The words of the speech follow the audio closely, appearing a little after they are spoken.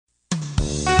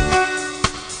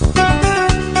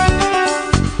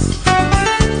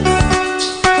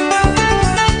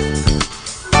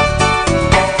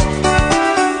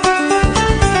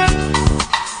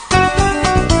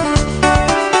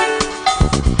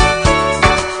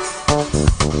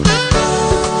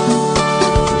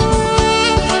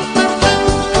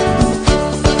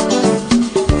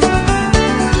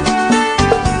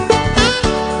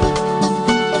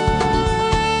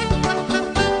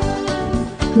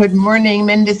Good morning,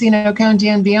 Mendocino County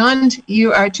and beyond.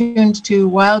 You are tuned to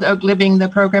Wild Oak Living, the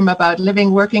program about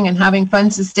living, working, and having fun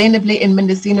sustainably in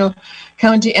Mendocino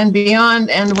County and beyond.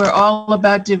 And we're all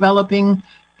about developing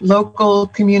local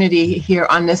community here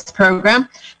on this program.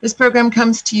 This program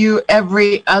comes to you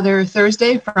every other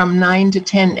Thursday from 9 to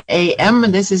 10 a.m.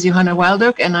 And this is Johanna Wild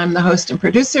Oak, and I'm the host and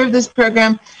producer of this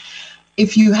program.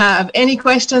 If you have any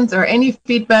questions or any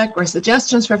feedback or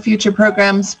suggestions for future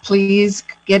programs, please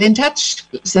get in touch.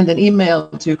 Send an email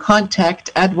to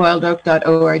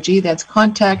contact@wildoak.org. That's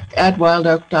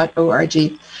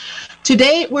contact@wildoak.org.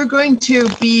 Today, we're going to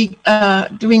be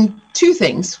doing two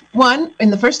things. One,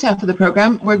 in the first half of the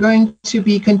program, we're going to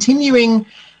be continuing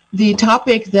the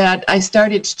topic that I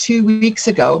started 2 weeks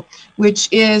ago, which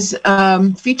is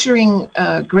featuring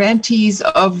grantees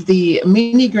of the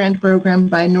mini grant program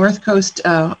by North Coast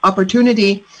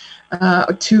Opportunity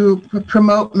to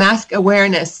promote mask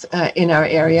awareness in our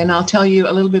area. And I'll tell you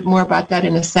a little bit more about that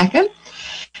in a second.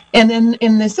 And then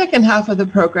in the second half of the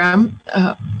program,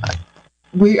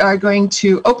 we are going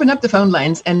to open up the phone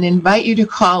lines and invite you to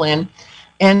call in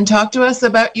and talk to us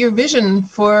about your vision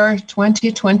for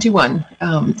 2021.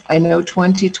 I know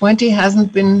 2020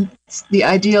 hasn't been the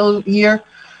ideal year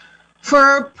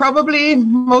for probably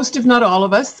most, if not all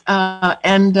of us.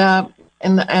 And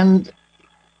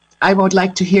I would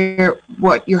like to hear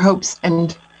what your hopes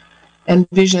and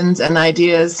visions and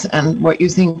ideas and what you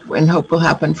think and hope will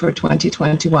happen for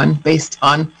 2021 based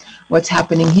on what's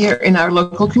happening here in our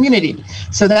local community.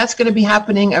 So that's going to be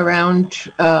happening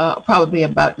around probably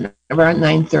about around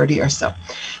 9:30 or so.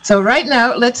 So right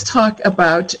now, let's talk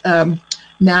about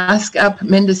Mask Up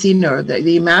Mendocino,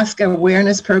 the Mask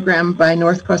Awareness Program by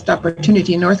North Coast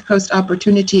Opportunity. North Coast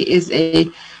Opportunity is a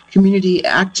community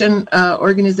action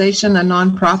organization, a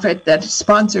nonprofit that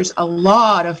sponsors a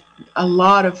lot of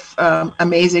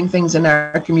amazing things in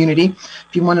our community.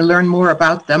 If you want to learn more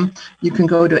about them, you can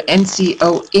go to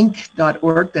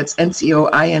ncoinc.org. That's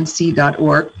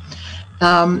ncoinc.org.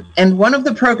 And one of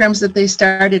the programs that they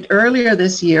started earlier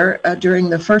this year during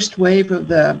the first wave of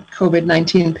the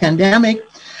COVID-19 pandemic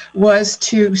was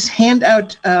to hand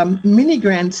out mini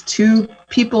grants to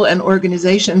people and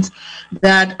organizations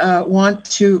that want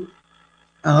to,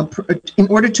 in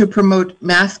order to promote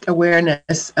mask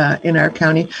awareness in our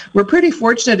county. We're pretty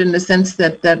fortunate in the sense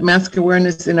that mask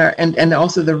awareness in our, and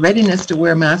also the readiness to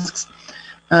wear masks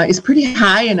is pretty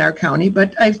high in our county,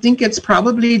 but I think it's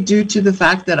probably due to the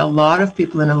fact that a lot of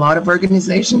people and a lot of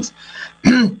organizations,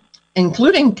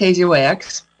 including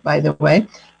KZOAX, by the way,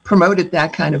 promoted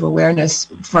that kind of awareness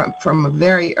from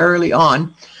very early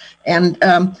on. And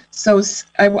so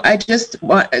I just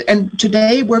want, and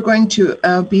today we're going to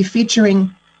be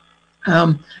featuring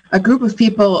a group of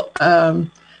people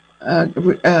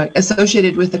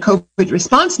associated with the COVID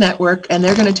Response Network, and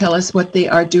they're going to tell us what they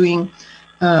are doing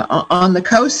on the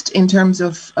coast in terms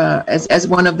of as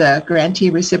one of the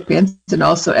grantee recipients, and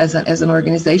also as an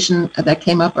organization that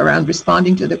came up around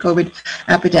responding to the COVID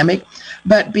epidemic.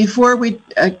 But before we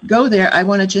go there, I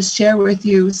want to just share with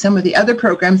you some of the other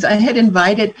programs. I had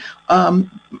invited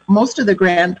most of the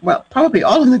grant, well, probably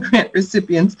all of the grant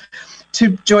recipients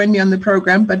to join me on the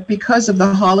program, but because of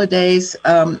the holidays,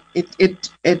 it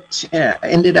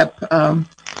ended up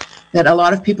that a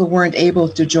lot of people weren't able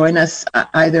to join us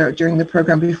either during the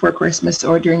program before Christmas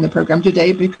or during the program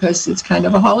today, because it's kind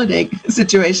of a holiday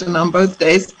situation on both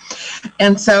days.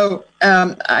 And so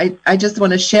I just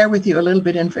want to share with you a little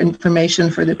bit of information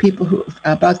for the people who,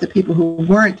 about the people who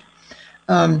weren't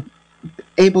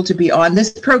able to be on.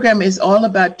 This program is all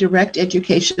about direct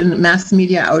education, mass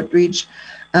media outreach,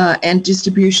 and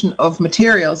distribution of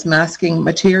materials, masking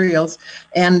materials.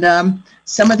 And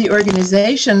some of the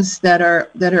organizations that are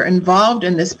involved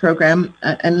in this program,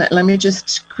 and let me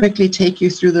just quickly take you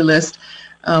through the list.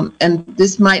 And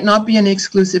this might not be an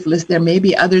exclusive list. There may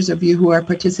be others of you who are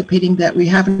participating that we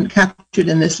haven't captured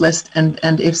in this list.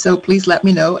 And if so, please let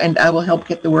me know, and I will help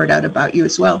get the word out about you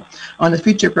as well on the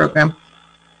future program.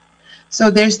 So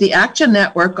there's the Action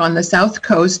Network on the South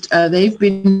Coast. They've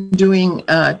been doing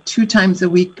 2 times a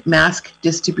week mask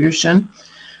distribution.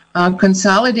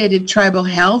 Consolidated Tribal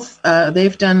Health,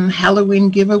 they've done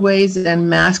Halloween giveaways and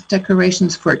mask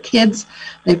decorations for kids.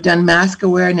 They've done mask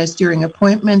awareness during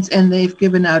appointments, and they've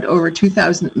given out over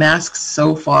 2,000 masks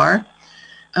so far.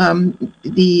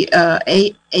 The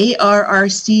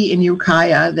ARRC in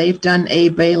Ukiah, they've done a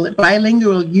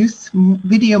bilingual youth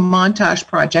video montage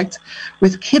project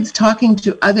with kids talking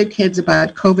to other kids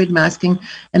about COVID masking,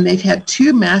 and they've had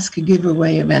 2 mask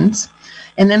giveaway events.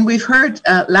 And then we've heard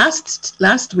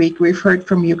last week, we've heard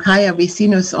from Ukiah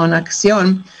Vecinos en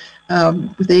Acción,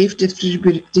 They've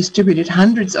distributed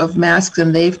hundreds of masks,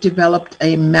 and they've developed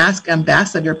a mask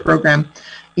ambassador program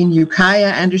in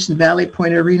Ukiah, Anderson Valley,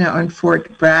 Point Arena, and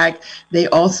Fort Bragg. They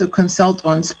also consult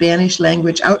on Spanish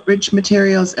language outreach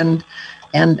materials, and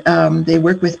they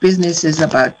work with businesses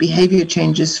about behavior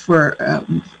changes for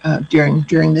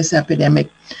during this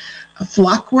epidemic.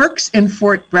 Flockworks in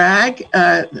Fort Bragg,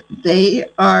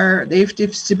 they've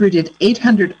distributed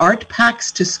 800 art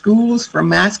packs to schools for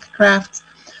mask crafts.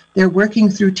 They're working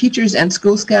through teachers and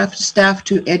school staff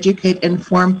to educate,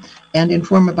 inform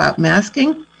about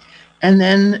masking. And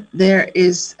then there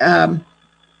is,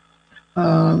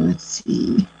 let's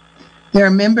see, there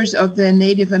are members of the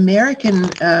Native American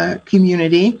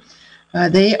community.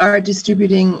 They are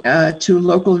distributing to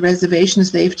local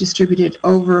reservations. They've distributed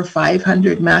over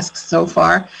 500 masks so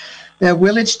far. The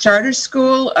Willits Charter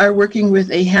School are working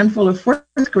with a handful of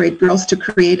fourth grade girls to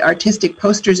create artistic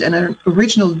posters and an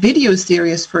original video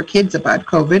series for kids about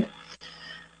COVID.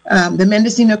 The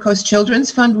Mendocino Coast Children's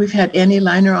Fund, we've had Annie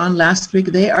Liner on last week.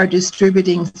 They are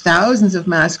distributing thousands of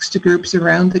masks to groups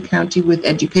around the county with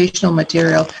educational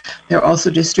material. They're also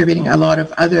distributing a lot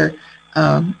of other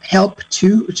help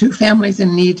to families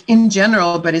in need in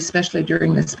general, but especially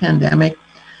during this pandemic.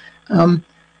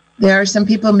 There are some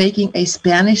people making a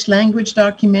Spanish language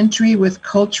documentary with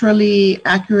culturally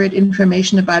accurate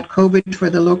information about COVID for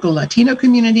the local Latino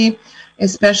community,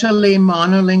 especially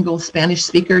monolingual Spanish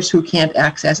speakers who can't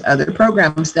access other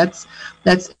programs. That's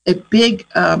a big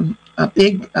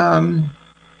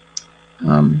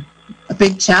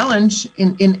challenge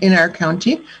in our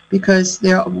county, because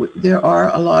there are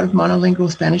a lot of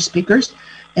monolingual Spanish speakers,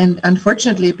 and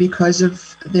unfortunately, because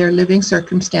of their living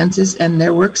circumstances and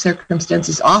their work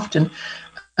circumstances, often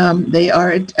they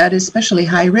are at especially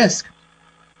high risk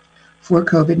for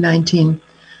COVID-19.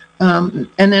 And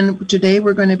then today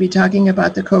we're going to be talking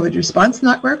about the COVID Response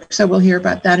Network, so we'll hear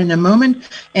about that in a moment.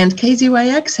 And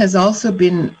KZYX has also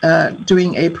been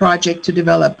doing a project to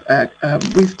develop,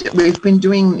 we've been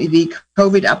doing the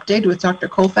COVID update with Dr.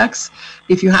 Colfax.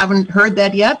 If you haven't heard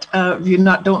that yet, if you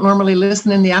don't normally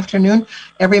listen in the afternoon,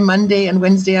 every Monday and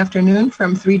Wednesday afternoon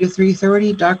from 3 to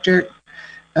 3:30, Dr.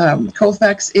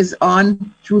 Colfax is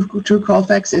on, Drew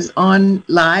Colfax is on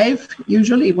live,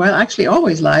 usually, well, actually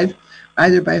always live,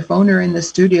 either by phone or in the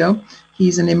studio.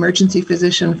 He's an emergency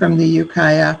physician from the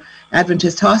Ukiah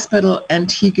Adventist Hospital, and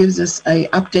he gives us an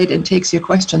update and takes your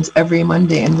questions every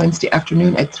Monday and Wednesday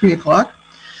afternoon at 3 o'clock.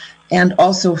 And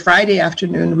also Friday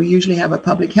afternoon, we usually have a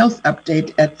public health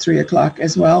update at 3 o'clock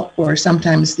as well, or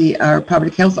sometimes our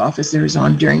public health officer is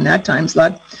on during that time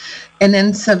slot. And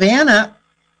then Savannah,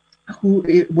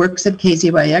 who works at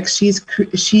KZYX,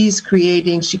 she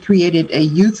created a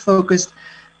youth-focused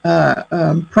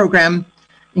program,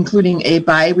 including a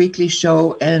bi-weekly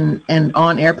show and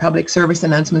on-air public service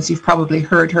announcements. You've probably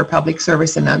heard her public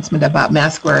service announcement about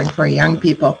mask wearing for young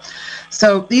people.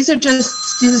 So these are just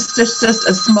a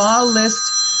small list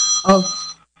of,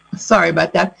 sorry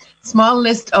about that, small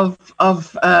list of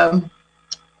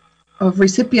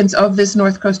recipients of this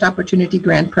North Coast Opportunity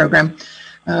Grant Program.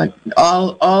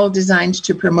 All designed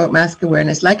to promote mask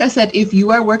awareness. Like I said, if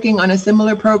you are working on a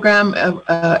similar program,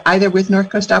 either with North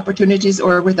Coast Opportunities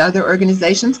or with other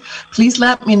organizations, please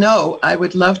let me know. I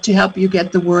would love to help you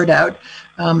get the word out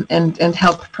and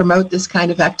help promote this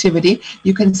kind of activity.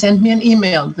 You can send me an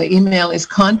email. The email is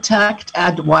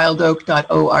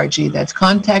contact@wildoak.org. That's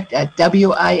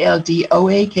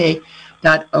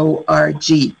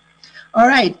contact@WILDOAK.org. All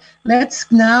right,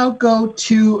 let's now go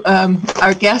to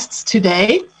our guests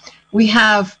today. We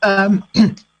have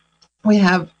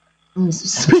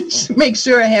make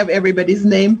sure I have everybody's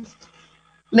name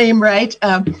right.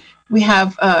 We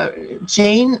have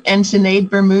Jane and Sinead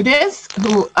Bermudez,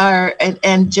 who are,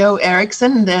 and Joe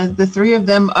Erickson. The three of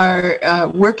them are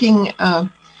working.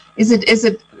 Is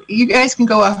it? You guys can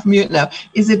go off mute now.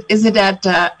 Is it at?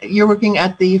 You're working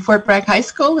at the Fort Bragg High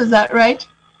School. Is that right?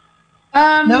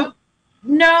 No.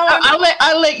 No.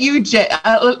 I'll let you, Jane.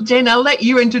 I'll let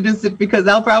you introduce it, because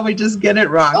I'll probably just get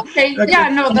it wrong. Okay. Yeah.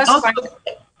 No, that's fine.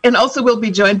 And also we'll be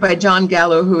joined by John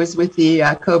Gallo, who is with the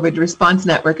COVID Response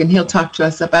Network, and he'll talk to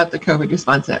us about the COVID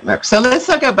Response Network. So let's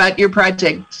talk about your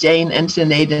project, Jane and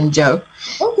Sinead and Joe.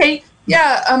 Okay.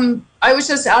 Yeah. I was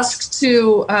just asked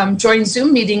to join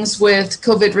Zoom meetings with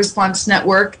COVID Response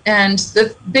Network, and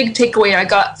the big takeaway I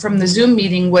got from the Zoom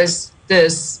meeting was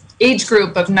this age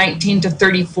group of 19 to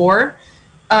 34.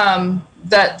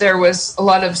 That there was a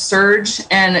lot of surge,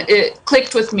 and it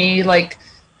clicked with me, like,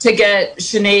 to get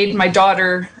Sinead, my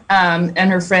daughter, and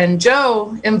her friend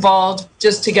Joe involved,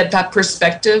 just to get that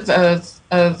perspective of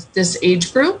this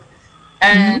age group.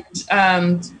 And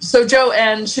so Joe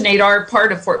and Sinead are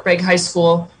part of Fort Bragg High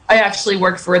School. I actually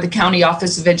work for the County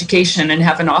Office of Education and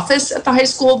have an office at the high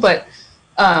school. But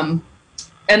and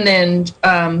then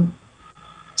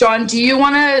John, do you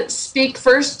want to speak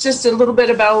first just a little bit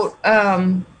about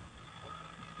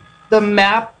the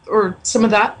map or some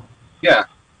of that? Yeah,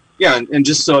 and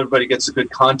just so everybody gets a good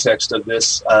context of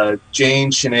this,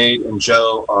 Jane, Sinead, and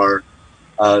Joe are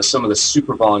some of the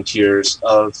super volunteers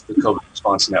of the COVID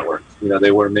Response Network. You know,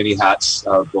 they wear many hats,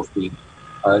 both being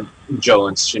Joe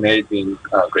and Sinead being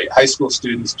great high school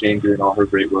students, Jane doing all her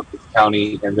great work with the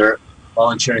county, and they're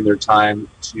volunteering their time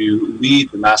to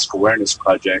lead the Mask Awareness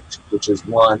Project, which is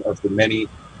one of the many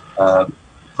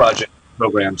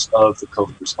programs of the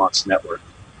COVID Response Network.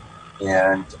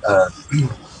 And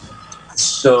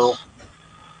so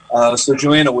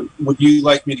Joanna, would you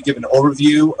like me to give an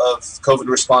overview of COVID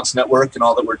Response Network and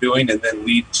all that we're doing, and then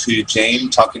lead to Jane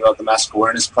talking about the Mask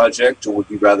Awareness Project, or would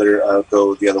you rather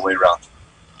go the other way around?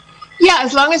 Yeah,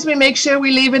 as long as we make sure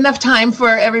we leave enough time for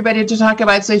everybody to talk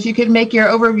about. So if you could make your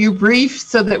overview brief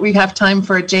so that we have time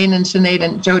for Jane and Sinead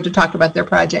and Joe to talk about their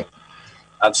project.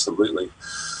 Absolutely.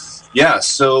 Yeah,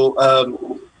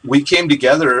 so we came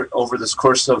together over this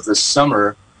course of this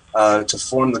summer to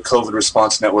form the COVID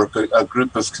Response Network, a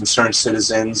group of concerned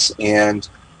citizens, and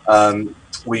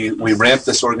we ramped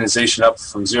this organization up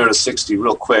from 0 to 60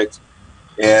 real quick.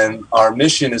 And our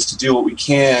mission is to do what we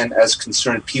can as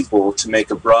concerned people to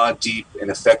make a broad, deep, and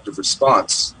effective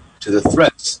response to the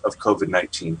threats of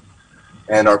COVID-19.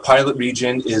 And our pilot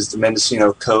region is the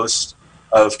Mendocino coast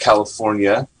of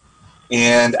California.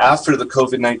 And after the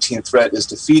COVID-19 threat is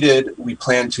defeated, we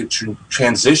plan to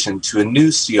transition to a new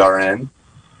CRN,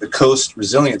 the Coast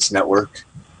Resilience Network,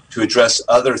 to address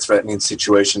other threatening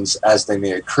situations as they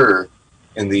may occur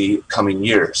in the coming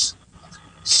years.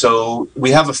 So we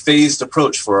have a phased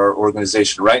approach for our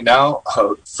organization. Right now,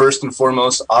 first and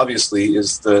foremost, obviously,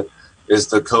 is the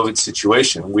COVID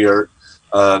situation. We are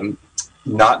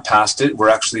not past it. We're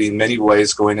actually in many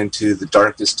ways going into the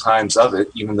darkest times of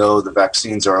it. Even though the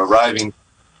vaccines are arriving,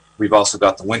 we've also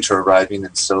got the winter arriving,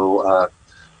 and so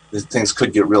things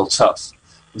could get real tough.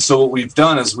 And so what we've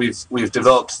done is we've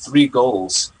developed 3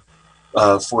 goals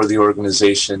for the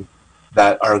organization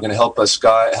that are going to help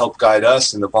guide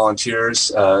us and the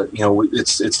volunteers.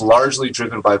 It's largely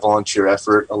driven by volunteer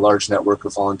effort, a large network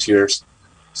of volunteers.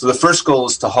 So the first goal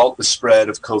is to halt the spread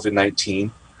of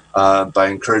COVID-19 by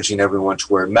encouraging everyone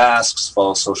to wear masks,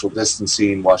 follow social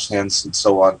distancing, wash hands, and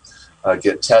so on,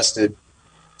 get tested.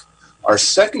 Our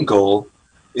second goal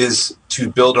is to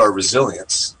build our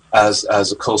resilience as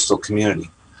a coastal community.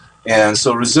 And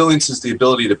so resilience is the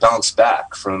ability to bounce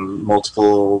back from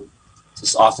multiple,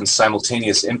 often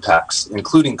simultaneous impacts,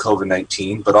 including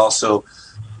COVID-19, but also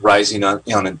rising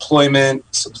unemployment,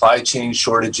 supply chain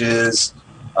shortages,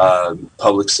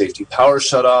 public safety power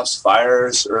shutoffs,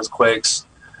 fires, earthquakes,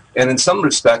 and in some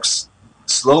respects,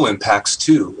 slow impacts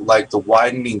too, like the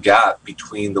widening gap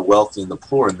between the wealthy and the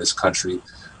poor in this country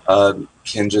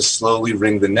can just slowly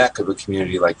wring the neck of a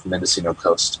community like the Mendocino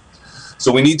coast.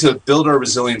 So we need to build our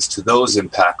resilience to those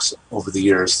impacts over the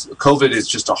years. COVID is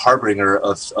just a harbinger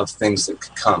of things that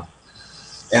could come.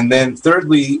 And then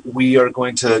thirdly, we are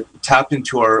going to tap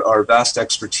into our vast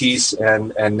expertise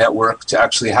and network to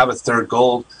actually have a third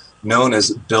goal known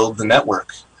as build the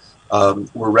network.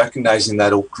 We're recognizing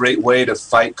that a great way to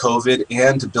fight COVID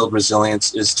and to build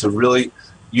resilience is to really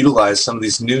utilize some of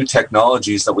these new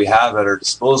technologies that we have at our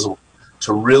disposal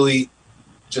to really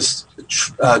just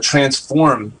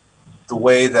transform the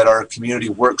way that our community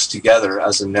works together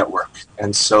as a network.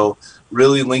 And so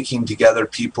really linking together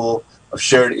people of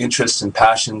shared interests and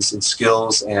passions and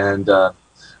skills and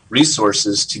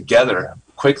resources together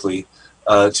quickly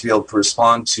to be able to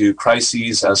respond to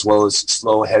crises as well as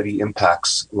slow, heavy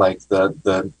impacts like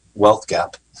the wealth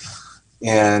gap.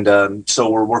 And so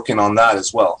we're working on that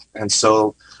as well. And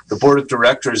so the board of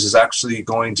directors is actually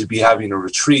going to be having a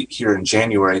retreat here in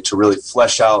January to really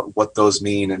flesh out what those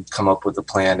mean and come up with a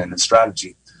plan and a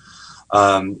strategy.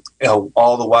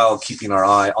 All the while keeping our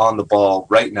eye on the ball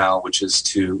right now, which is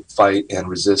to fight and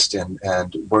resist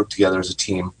and work together as a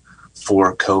team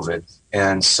for COVID.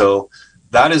 And so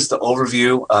that is the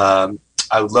overview.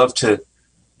 I would love to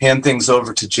hand things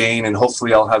over to Jane, and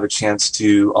hopefully I'll have a chance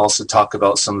to also talk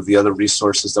about some of the other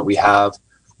resources that we have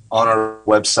on our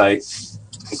website,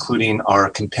 including our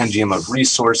compendium of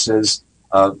resources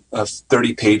of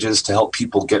 30 pages to help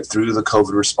people get through the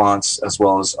COVID response, as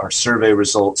well as our survey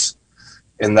results.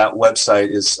 And that website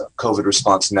is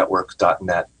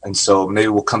covidresponsenetwork.net. And so maybe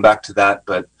we'll come back to that,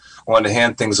 but I wanted to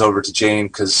hand things over to Jane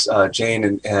because Jane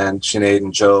and Sinead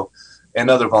and Joe and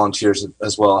other volunteers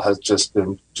as well have just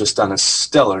done a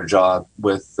stellar job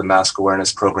with the mask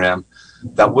awareness program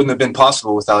that wouldn't have been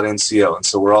possible without NCO. And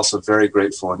so we're also very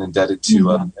grateful and indebted to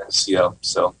NCO.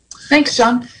 So thanks,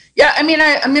 John. Yeah, I mean,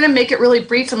 I'm going to make it really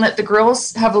brief and let the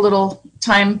girls have a little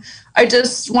time. I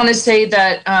just want to say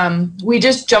that we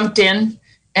just jumped in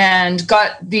and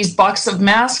got these box of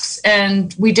masks,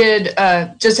 and we did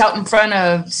just out in front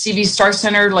of CV Star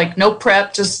Center, like no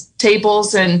prep, just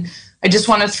tables. And I just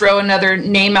want to throw another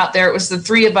name out there. It was the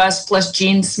three of us plus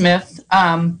Gene Smith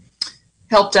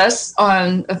helped us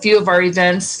on a few of our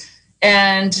events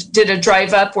and did a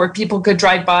drive up where people could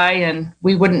drive by and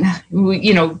we wouldn't,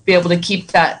 be able to keep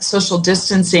that social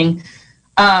distancing.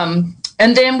 And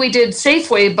then we did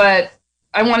Safeway, but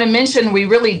I want to mention we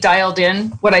really dialed in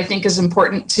what I think is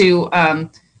important to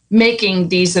making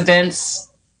these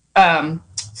events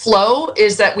flow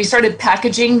is that we started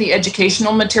packaging the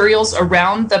educational materials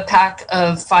around the pack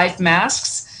of 5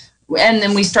 masks. And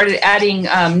then we started adding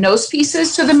nose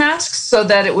pieces to the masks so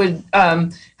that it would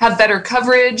have better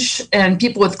coverage and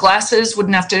people with glasses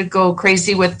wouldn't have to go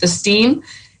crazy with the steam.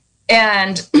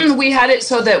 And we had it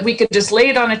so that we could just lay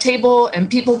it on a table and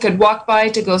people could walk by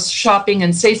to go shopping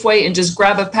in Safeway and just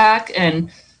grab a pack and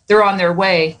they're on their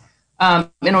way. And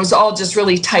it was all just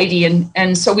really tidy.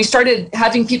 And so we started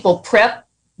having people prep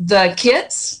the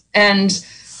kits. And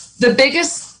the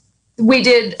biggest, we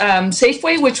did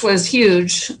Safeway, which was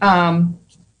huge.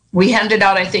 We handed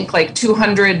out, I think, like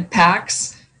 200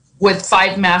 packs with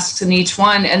 5 masks in each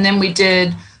one. And then we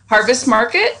did Harvest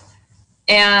Market.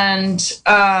 And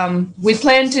we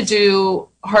plan to do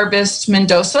Harvest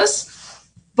Mendocia's.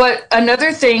 But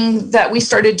another thing that we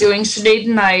started doing, Sinead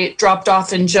and I dropped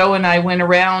off and Joe and I went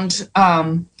around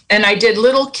and I did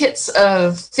little kits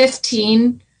of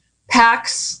 15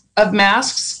 packs of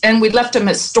masks and we left them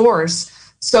at stores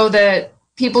so that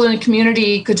people in the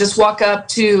community could just walk up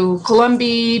to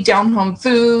Columbia, Down Home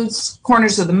Foods,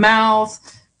 Corners of the Mouth,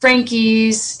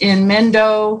 Frankie's in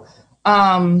Mendo,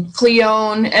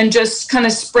 Cleone, and just kind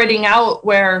of spreading out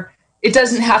where it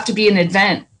doesn't have to be an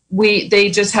event. They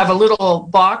just have a little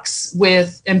box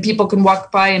and people can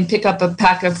walk by and pick up a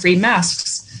pack of free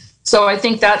masks. So I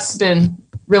think that's been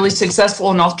really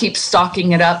successful and I'll keep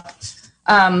stocking it up.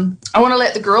 I want to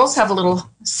let the girls have a little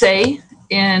say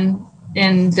in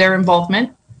their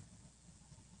involvement.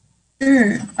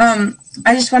 Sure.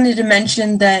 I just wanted to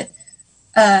mention that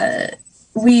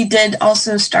we did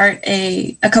also start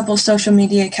a couple social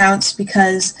media accounts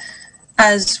because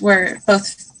as we're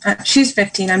both, she's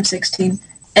 15, I'm 16,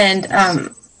 and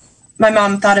my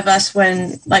mom thought of us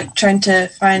when trying to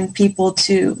find people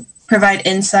to provide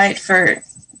insight for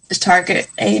the target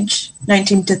age,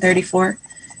 19 to 34.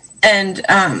 And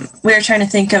we were trying to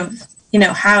think of,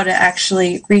 how to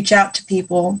actually reach out to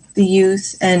people, the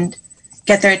youth, and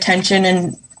get their attention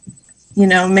and,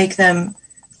 make them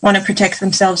want to protect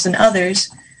themselves and others.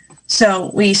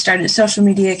 So we started social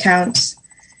media accounts.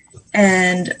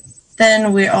 And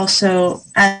then we also,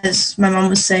 as my mom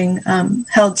was saying,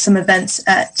 held some events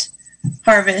at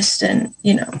Harvest and,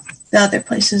 the other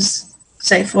places,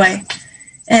 Safeway,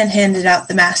 and handed out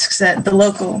the masks at the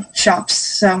local shops.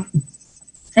 So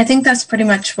I think that's pretty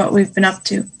much what we've been up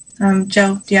to.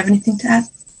 Joe, do you have anything to add?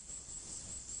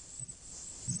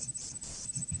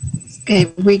 Okay,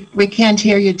 we can't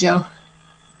hear you, Joe.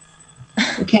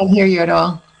 We can't hear you at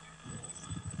all.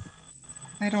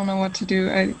 I don't know what to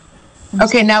do.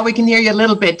 Okay, now we can hear you a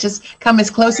little bit. Just come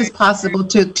as close as possible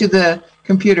to the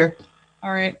computer.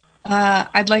 All right.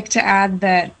 I'd like to add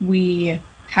that we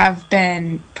have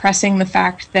been pressing the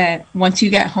fact that once you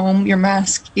get home, your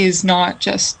mask is not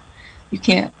just, you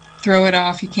can't throw it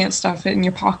off, you can't stuff it in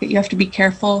your pocket. You have to be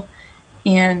careful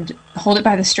and hold it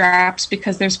by the straps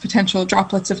because there's potential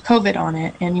droplets of COVID on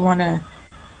it. And you want to,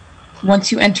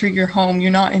 once you enter your home, you're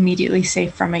not immediately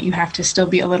safe from it. You have to still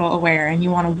be a little aware and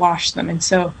you want to wash them. And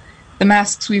so the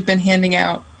masks we've been handing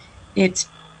out, it's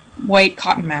white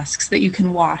cotton masks that you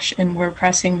can wash. And we're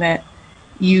pressing that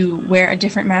you wear a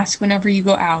different mask whenever you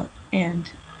go out and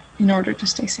in order to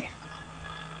stay safe.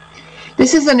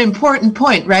 This is an important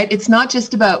point, right? It's not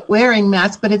just about wearing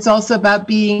masks, but it's also about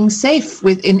being safe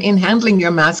in handling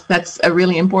your mask. That's a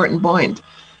really important point.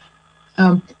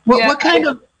 What kind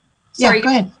of... Sorry. Yeah, go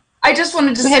ahead. I just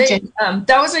wanted to say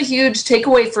that was a huge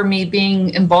takeaway for me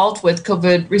being involved with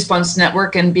COVID Response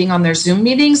Network and being on their Zoom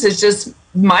meetings. It's just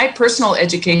my personal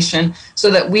education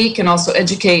so that we can also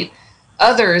educate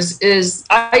others. Is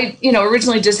I,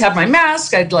 originally just have my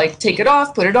mask. I'd take it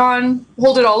off, put it on,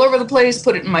 hold it all over the place,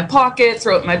 put it in my pocket,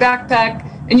 throw it in my backpack,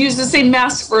 and use the same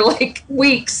mask for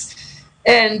weeks.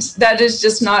 And that is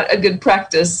just not a good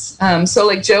practice.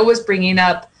 So Joe was bringing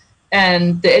up,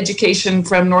 and the education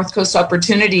from North Coast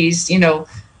Opportunities, you know,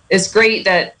 is great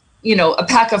that, you know, a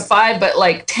pack of 5, but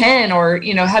like 10 or,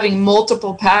 you know, having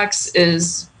multiple packs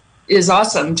is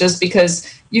awesome just because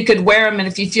you could wear them. And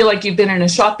if you feel like you've been in a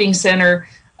shopping center,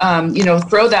 you know,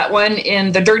 throw that one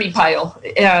in the dirty pile.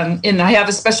 And I have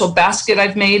a special basket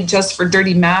I've made just for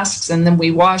dirty masks, and then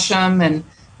we wash them and,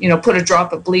 you know, put a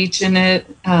drop of bleach in it.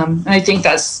 And I think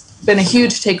that's been a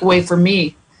huge takeaway for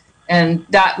me, and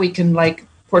that we can like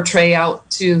portray out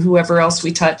to whoever else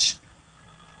we touch.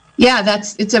 Yeah,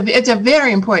 it's a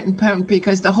very important point,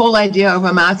 because the whole idea of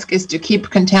a mask is to keep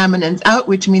contaminants out,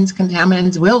 which means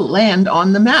contaminants will land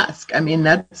on the mask. I mean,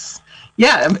 that's,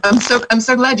 yeah, I'm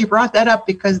so glad you brought that up,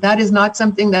 because that is not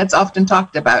something that's often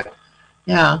talked about.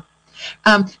 Yeah.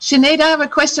 Sinead, I have a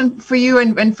question for you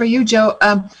and for you, Joe.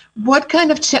 What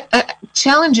kind of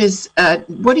challenges,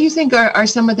 what do you think are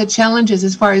some of the challenges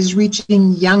as far as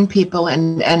reaching young people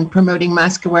and promoting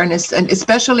mask awareness? And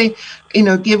especially, you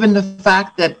know, given the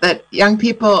fact that young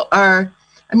people are,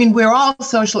 I mean, we're all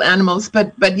social animals,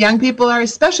 but young people are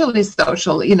especially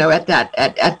social, you know, at that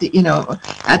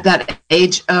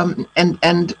age,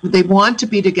 and they want to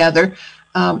be together.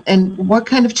 And what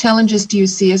kind of challenges do you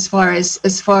see as far as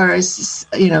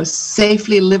you know,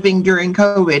 safely living during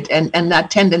COVID and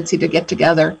that tendency to get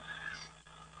together?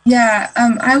 Yeah,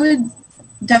 I would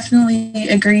definitely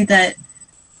agree that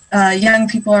young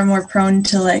people are more prone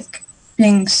to like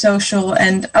being social,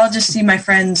 and I'll just see my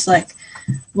friends like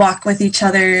walk with each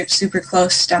other super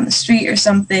close down the street or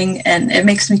something, and it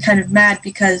makes me kind of mad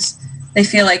because they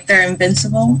feel like they're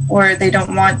invincible, or they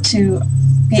don't want to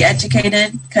be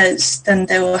educated because then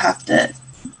they will have to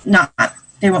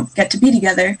they won't get to be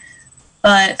together.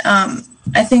 But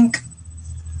I think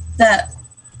that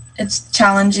it's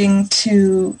challenging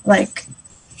to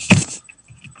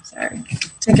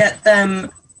to get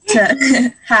them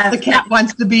to have, the cat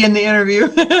wants to be in the interview.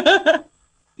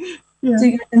 Yeah.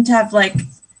 To get them to have like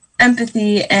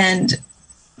empathy and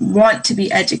want to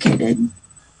be educated.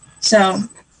 So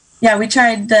yeah, we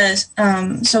tried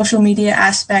the social media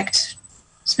aspect,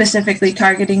 specifically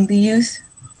targeting the youth.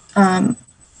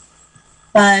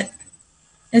 But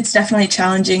it's definitely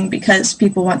challenging because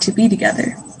people want to be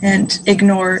together and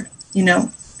ignore, you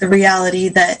know, the reality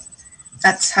that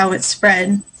that's how it's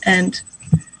spread. And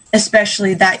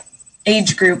especially that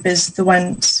age group is the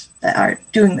ones that are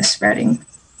doing the spreading.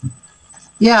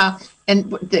 Yeah.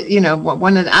 And, you know,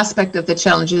 one of the aspect of the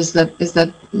challenge is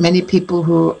that many people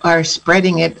who are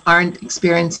spreading it aren't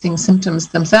experiencing symptoms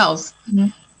themselves. Mm-hmm.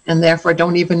 And therefore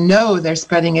don't even know they're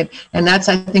spreading it. And that's,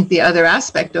 I think, the other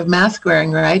aspect of mask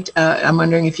wearing, right? I'm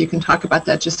wondering if you can talk about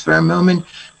that just for a moment.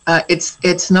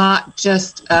 It's not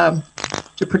just to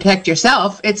protect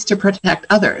yourself, it's to protect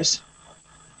others,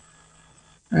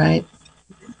 right?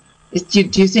 Do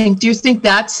you think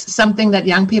that's something that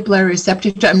young people are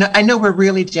receptive to? I know we're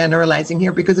really generalizing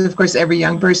here because, of course, every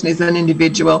young person is an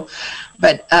individual,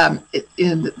 but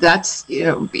that's, you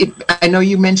know, I know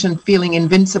you mentioned feeling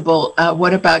invincible.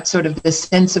 What about sort of the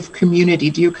sense of community?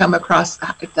 Do you come across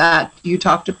that? Do you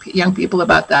talk to young people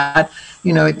about that?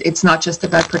 You know, it's not just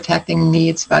about protecting me,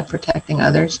 it's about protecting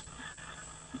others.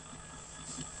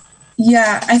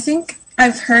 Yeah, I think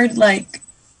I've heard like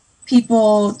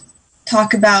people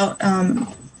talk about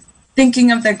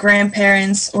thinking of their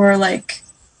grandparents, or like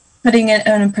putting it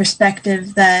in a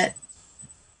perspective that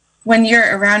when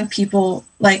you're around people,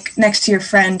 like next to your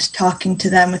friend talking to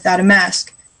them without a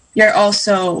mask, you're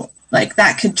also like,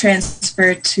 that could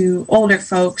transfer to older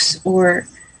folks or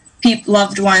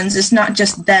loved ones. It's not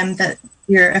just them that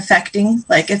you're affecting.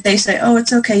 Like if they say, oh,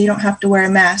 it's okay, you don't have to wear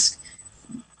a mask,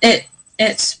 it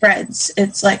spreads.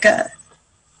 It's like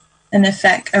an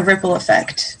effect, a ripple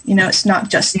effect. You know, it's not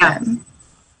just them.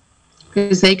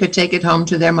 Because they could take it home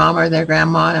to their mom or their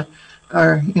grandma,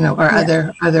 or, you know, or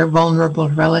other vulnerable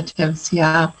relatives.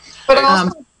 Yeah. But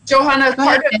also, Johanna,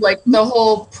 part of like the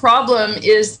whole problem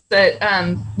is that,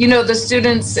 you know, the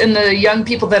students and the young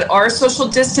people that are social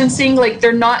distancing, like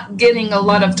they're not getting a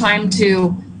lot of time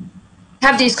to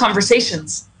have these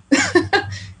conversations.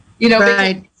 You know,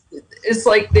 right. It's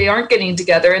like they aren't getting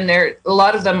together, and a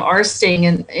lot of them are staying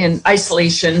in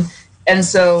isolation. And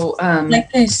so, like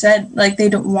I said, like they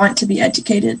don't want to be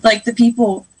educated. Like the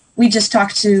people, we just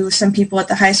talked to some people at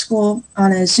the high school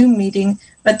on a Zoom meeting,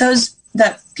 but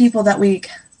that people that we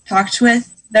talked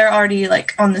with, they're already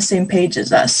like on the same page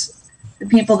as us. The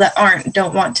people that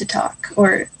don't want to talk,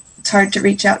 or it's hard to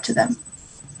reach out to them.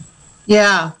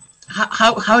 Yeah.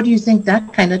 How do you think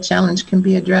that kind of challenge can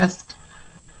be addressed?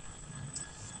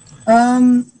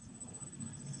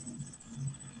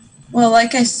 Well,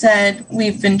 like I said,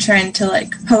 we've been trying to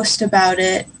like post about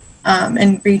it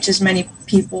and reach as many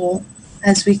people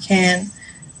as we can,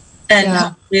 and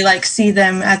hopefully like see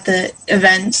them at the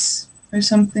events or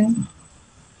something.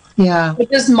 Yeah. But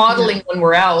just modeling when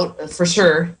we're out, for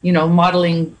sure,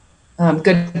 modeling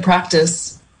good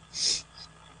practice.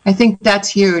 I think that's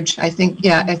huge. I think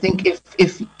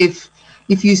if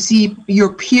you see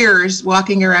your peers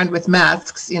walking around with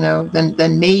masks,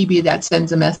 then maybe that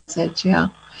sends a message. Yeah.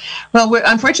 Well,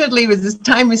 unfortunately, this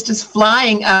time is just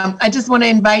flying. I just want to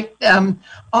invite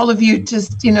all of you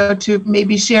just, to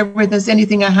maybe share with us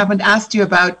anything I haven't asked you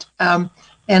about.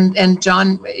 And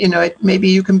John, maybe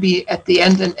you can be at the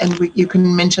end and you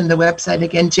can mention the website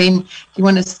again. Jane, do you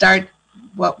want to start?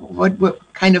 What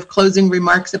kind of closing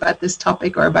remarks about this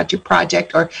topic or about your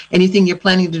project or anything you're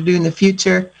planning to do in the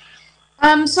future?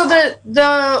 So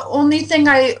the only thing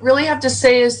I really have to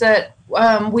say is that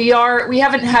we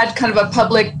haven't had kind of a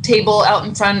public table out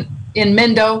in front in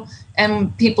Mendo,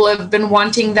 and people have been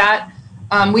wanting that.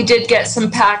 We did get some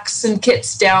packs and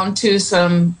kits down to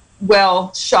some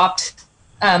well-shopped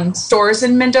stores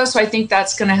in Mendo, so I think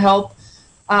that's going to help.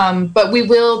 But we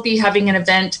will be having an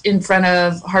event in front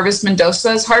of Harvest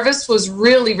Mendoza's. Harvest was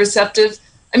really receptive.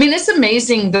 I mean, it's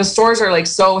amazing. The stores are like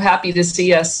so happy to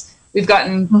see us. We've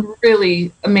gotten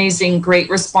really amazing, great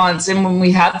response. And when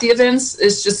we have the events,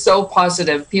 it's just so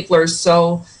positive. People are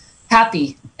so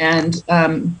happy and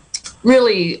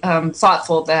really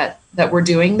thoughtful that we're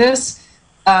doing this.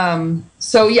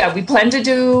 So yeah, we plan to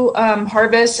do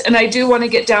Harvest, and I do want to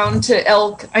get down to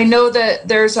Elk. I know that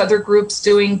there's other groups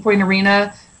doing Point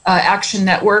Arena Action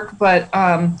Network, but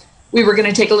we were going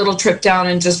to take a little trip down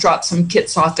and just drop some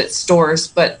kits off at stores.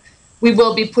 But we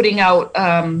will be putting out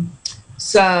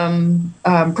some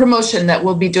promotion that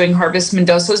we'll be doing Harvest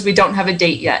Mendoza's. We don't have a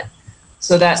date yet,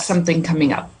 so that's something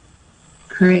coming up.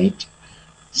 Great.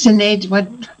 Sinead,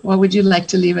 what would you like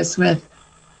to leave us with?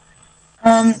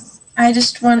 I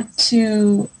just want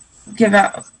to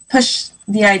push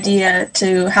the idea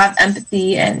to have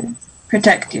empathy and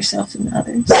protect yourself and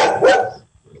others.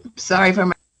 Sorry for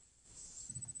my...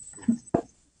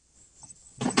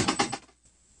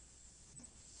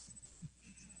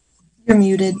 You're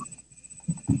muted.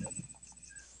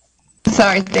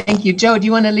 Sorry, thank you. Joe, do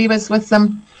you want to leave us with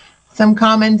some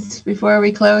comments before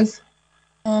we close?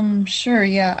 Sure,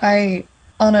 yeah.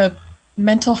 On a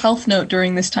mental health note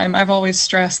during this time, I've always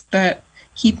stressed that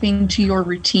keeping to your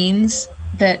routines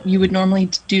that you would normally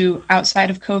do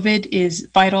outside of COVID is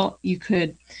vital. You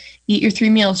could eat your 3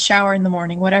 meals, shower in the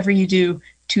morning, whatever you do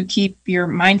to keep your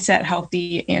mindset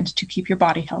healthy and to keep your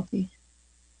body healthy.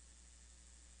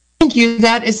 Thank you.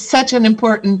 That is such an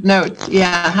important note.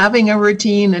 Yeah, having a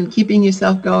routine and keeping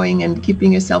yourself going and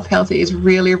keeping yourself healthy is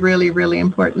really, really, really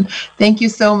important. Thank you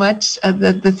so much,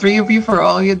 the three of you, for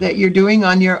all that you're doing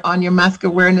on your mask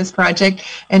awareness project.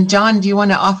 And John, do you want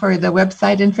to offer the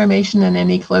website information and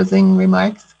any closing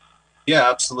remarks? Yeah,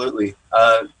 absolutely.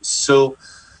 So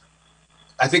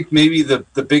I think maybe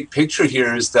the big picture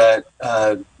here is that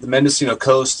the Mendocino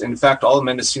Coast, in fact, all of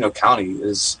Mendocino County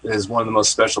is one of the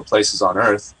most special places on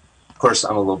earth. Of course,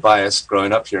 I'm a little biased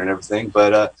growing up here and everything,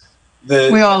 but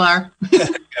we all are. Yeah,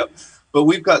 but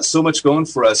we've got so much going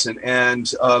for us,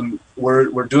 and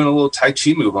we're doing a little Tai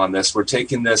Chi move on this. We're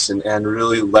taking this and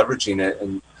really leveraging it,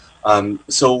 and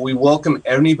so we welcome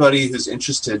anybody who's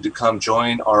interested to come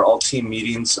join our all-team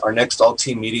meetings. Our next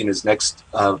all-team meeting is next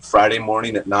Friday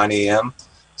morning at 9 a.m.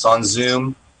 It's on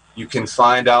Zoom. You can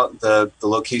find out the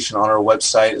location on our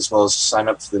website, as well as sign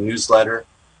up for the newsletter.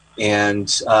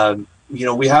 And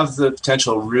we have the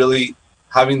potential of really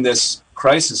having this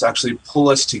crisis actually pull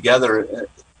us together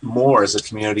more as a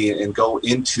community and go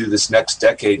into this next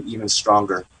decade even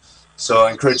stronger. So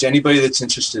I encourage anybody that's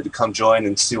interested to come join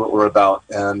and see what we're about.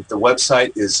 And the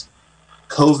website is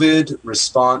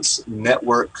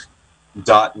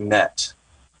covidresponsenetwork.net.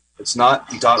 It's not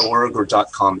 .org or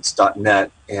 .com, it's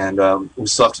 .net. And we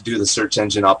still have to do the search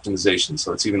engine optimization,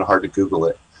 so it's even hard to Google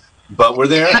it. But we're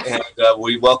there, and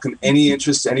we welcome any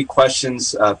interest, any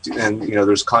questions, and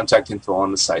there's contact info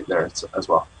on the site there as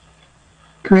well.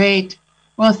 Great.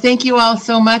 Well, thank you all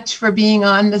so much for being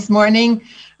on this morning.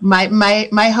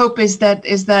 My hope is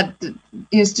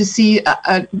to see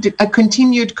a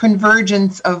continued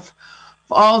convergence of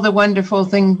all the wonderful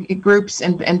groups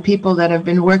and people that have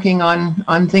been working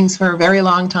on things for a very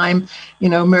long time,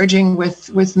 merging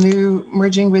with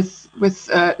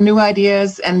new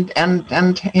ideas and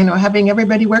having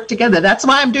everybody work together. That's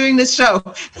why I'm doing this show.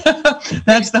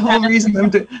 That's the whole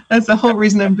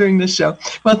reason I'm doing this show.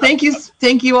 Well, thank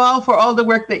you all for all the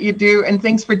work that you do, and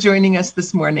thanks for joining us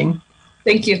this morning.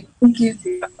 Thank you. Thank you.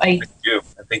 Bye. Thank you.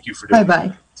 And thank you for doing it.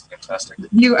 Bye-bye. Fantastic.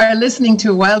 You are listening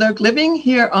to Wild Oak Living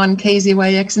here on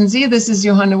KZYX&Z. This is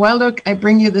Johanna Wild Oak. I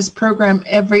bring you this program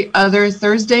every other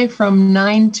Thursday from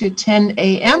 9 to 10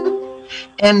 a.m.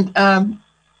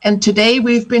 And today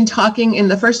we've been talking in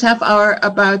the first half hour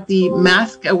about the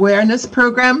mask awareness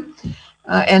program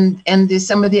and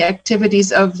some of the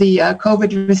activities of the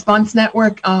COVID Response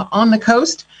Network on the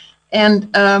coast.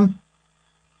 And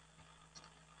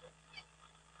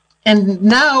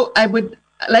now I would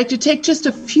like to take just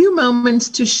a few moments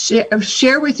to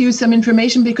share with you some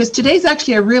information, because today's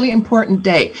actually a really important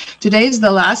day. Today is the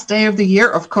last day of the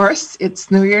year, of course. It's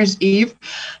New Year's Eve.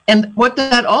 And what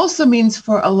that also means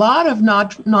for a lot of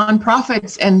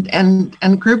nonprofits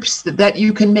and groups that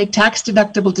you can make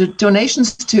tax-deductible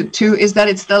donations to is that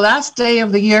it's the last day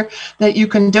of the year that you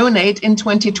can donate in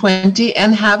 2020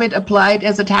 and have it applied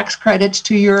as a tax credit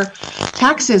to your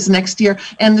taxes next year.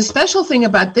 And the special thing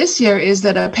about this year is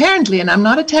that apparently, and I'm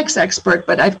not a tax expert,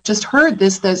 but I've just heard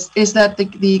this is that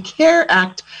the CARE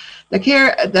Act, the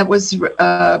CARE that was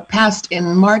passed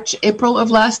in April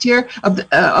of last year,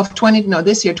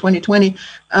 this year, 2020,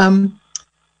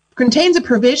 contains a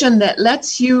provision that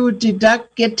lets you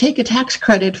take a tax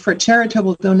credit for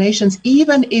charitable donations,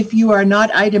 even if you are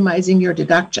not itemizing your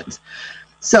deductions.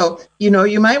 So,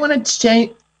 you might want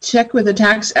to check with a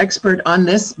tax expert on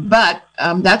this, but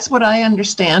that's what I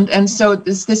understand. And so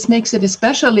this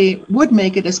would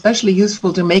make it especially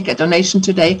useful to make a donation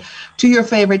today to your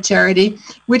favorite charity,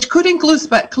 which could include,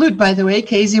 by the way,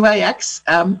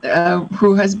 KZYX,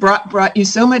 who has brought you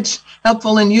so much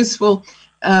helpful and useful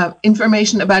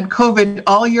information about COVID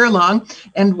all year long.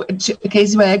 And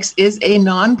KZYX is a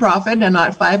nonprofit and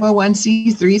not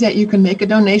 501c3 that you can make a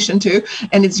donation to.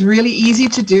 And it's really easy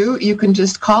to do. You can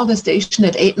just call the station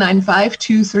at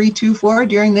 895-2324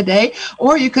 during the day,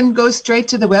 or you can go straight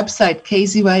to the website,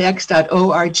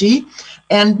 kzyx.org,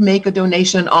 and make a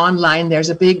donation online. There's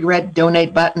a big red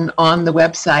donate button on the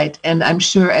website. And I'm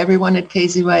sure everyone at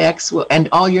KZYX and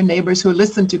all your neighbors who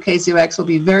listen to KZYX will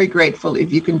be very grateful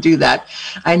if you can do that.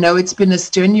 I know it's been a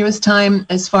strenuous time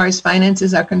as far as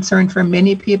finances are concerned for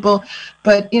many people,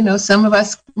 but some of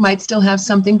us might still have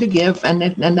something to give, and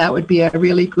that would be a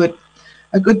really good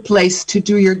place to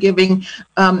do your giving.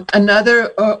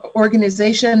 Another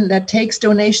organization that takes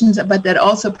donations, but that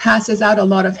also passes out a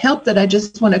lot of help that I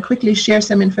just want to quickly share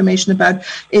some information about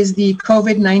is the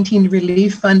COVID-19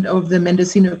 Relief Fund of the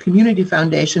Mendocino Community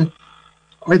Foundation,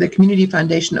 or the Community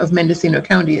Foundation of Mendocino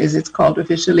County, as it's called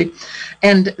officially.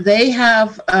 And they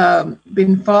have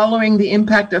been following the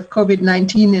impact of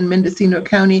COVID-19 in Mendocino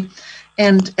County,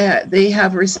 and they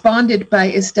have responded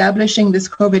by establishing this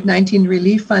COVID-19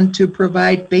 Relief Fund to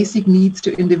provide basic needs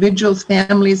to individuals,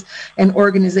 families, and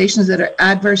organizations that are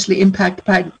adversely impacted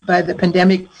by the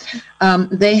pandemic.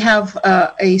 They have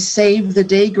a Save the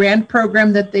Day grant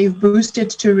program that they've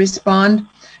boosted to respond,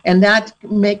 and that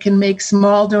can make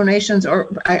small donations, or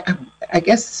I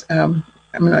guess, I'm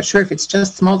not sure if it's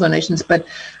just small donations, but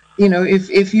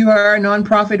if you are a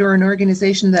nonprofit or an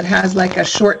organization that has like a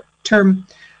short-term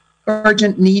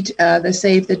urgent need, the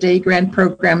Save the Day grant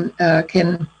program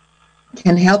can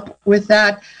help with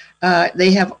that.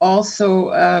 They have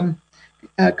also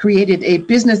created a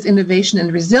business innovation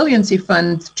and resiliency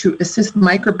fund to assist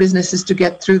micro businesses to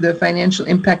get through the financial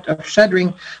impact of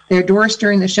shuttering their doors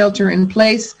during the shelter in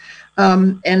place.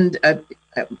 And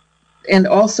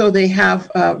also they have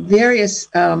various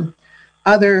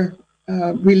other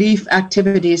relief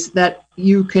activities that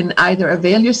you can either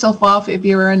avail yourself of if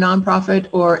you're a nonprofit,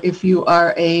 or if you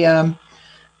are a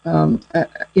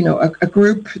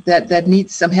group that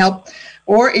needs some help,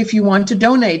 or if you want to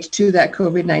donate to that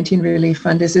COVID-19 Relief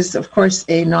Fund. This is, of course,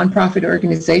 a nonprofit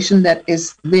organization that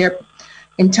is there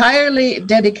entirely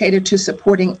dedicated to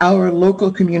supporting our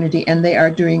local community, and they are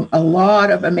doing a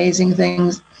lot of amazing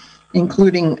things,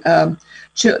 including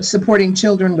supporting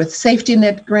children with safety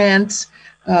net grants.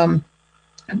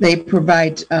 They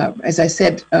provide, as I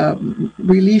said,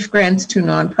 relief grants to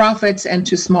nonprofits and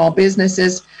to small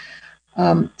businesses.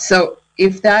 So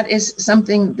if that is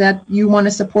something that you want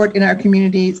to support in our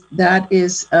communities, that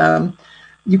is,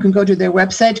 you can go to their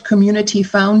website,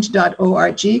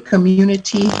 communityfound.org,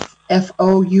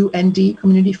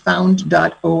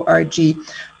 communityfound.org,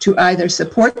 to either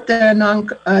support the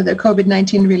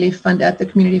COVID-19 Relief Fund at the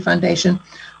Community Foundation,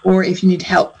 or if you need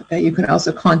help, you can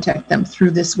also contact them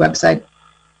through this website.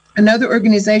 Another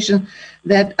organization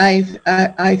that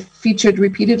I've featured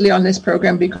repeatedly on this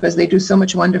program because they do so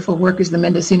much wonderful work is the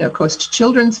Mendocino Coast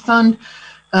Children's Fund.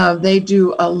 They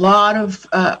do a lot of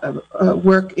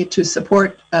work to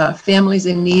support families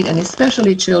in need, and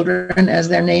especially children, as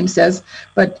their name says.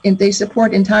 But they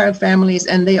support entire families,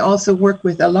 and they also work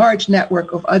with a large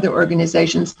network of other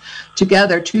organizations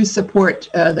together to support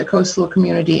the coastal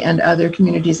community and other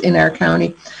communities in our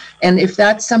county. And if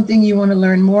that's something you want to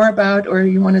learn more about or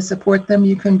you want to support them,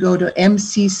 you can go to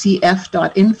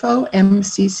mccf.info,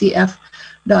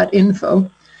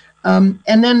 mccf.info.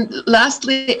 And then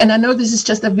lastly, and I know this is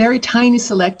just a very tiny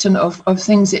selection of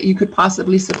things that you could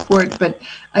possibly support, but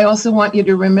I also want you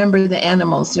to remember the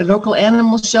animals. Your local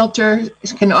animal shelter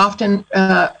can often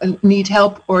need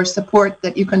help or support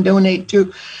that you can donate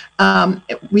to.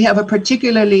 We have a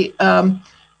particularly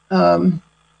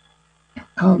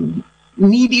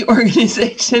needy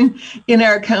organization in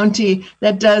our county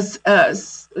that does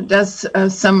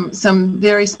some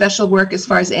very special work as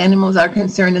far as animals are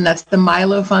concerned, and that's the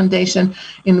Milo Foundation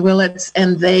in Willits,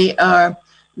 and they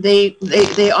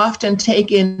often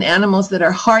take in animals that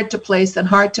are hard to place and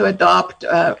hard to adopt,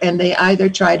 and they either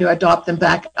try to adopt them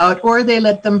back out or they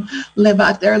let them live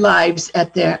out their lives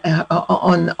at their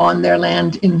on their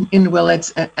land in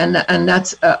Willits, and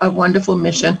that's a wonderful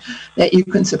mission that you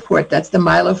can support. That's the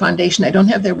Milo Foundation. I don't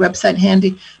have their website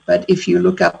handy, but if you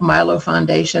look up Milo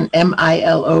Foundation,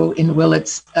 MILO in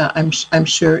Willits, I'm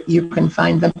sure you can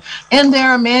find them. And there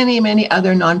are many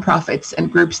other nonprofits and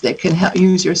groups that can help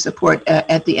use your support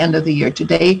at the end of the year.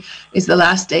 Today is the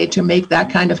last day to make that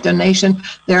kind of donation.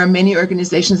 There are many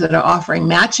organizations that are offering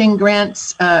matching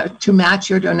grants to match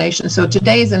your donation. So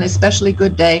today is an especially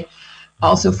good day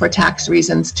also for tax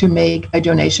reasons to make a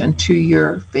donation to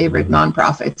your favorite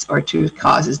nonprofits or to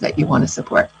causes that you want to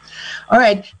support. All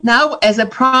right, now, as I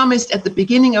promised at the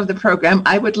beginning of the program,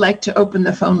 I would like to open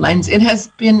the phone lines. It has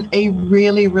been a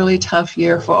really tough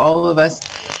year for all of us.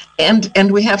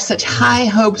 And we have such high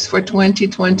hopes for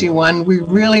 2021. We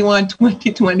really want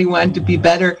 2021 to be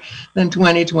better than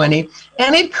 2020.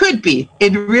 And it could be.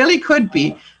 It really could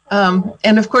be.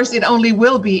 And of course, it only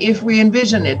will be if we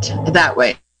envision it that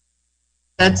way.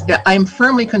 I'm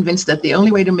firmly convinced that the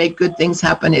only way to make good things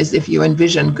happen is if you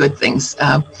envision good things.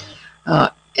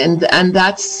 And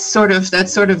that's sort of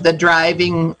the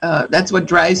driving, that's what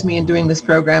drives me in doing this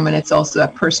program, and it's also a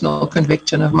personal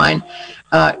conviction of mine.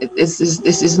 This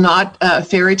is not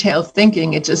fairy tale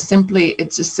thinking. It's just simply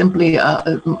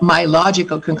my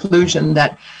logical conclusion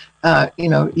that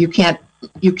you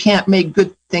can't make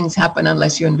good things happen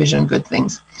unless you envision good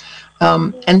things.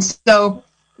 And so,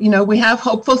 we have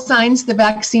hopeful signs. The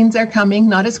vaccines are coming,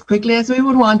 not as quickly as we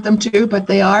would want them to, but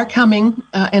they are coming,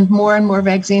 and more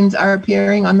vaccines are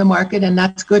appearing on the market, and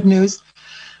that's good news.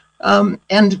 And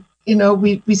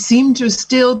we seem to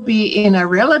still be in a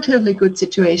relatively good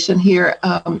situation here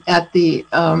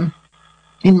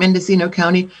in Mendocino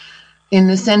County, in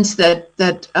the sense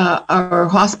that our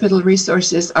hospital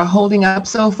resources are holding up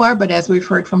so far. But as we've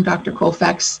heard from Dr.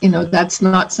 Colfax, that's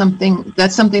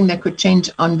something that could change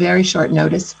on very short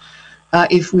notice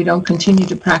if we don't continue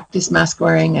to practice mask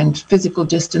wearing and physical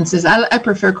distances. I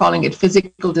prefer calling it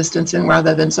physical distancing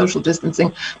rather than social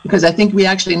distancing, because I think we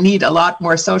actually need a lot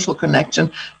more social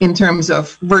connection in terms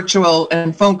of virtual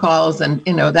and phone calls and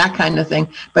that kind of thing.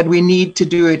 But we need to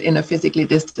do it in a physically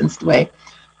distanced way.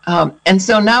 And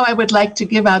so now I would like to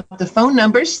give out the phone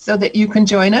numbers so that you can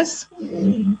join us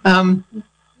and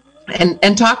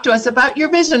talk to us about your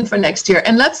vision for next year.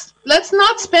 And let's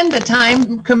not spend the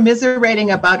time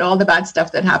commiserating about all the bad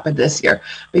stuff that happened this year,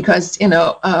 because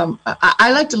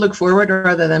I like to look forward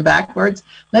rather than backwards.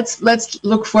 Let's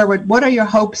look forward. What are your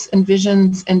hopes and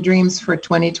visions and dreams for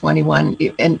 2021,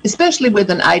 and especially with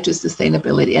an eye to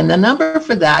sustainability? And the number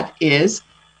for that is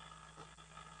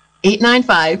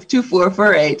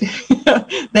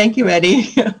 895-2448. Thank you,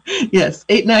 Eddie. Yes,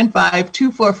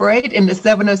 895-2448 in the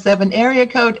 707 area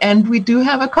code. And we do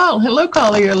have a call. Hello,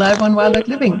 caller. You're live on Wildlife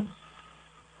Living.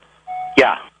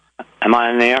 Yeah. Am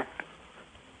I on there?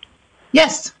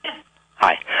 Yes.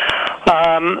 Hi.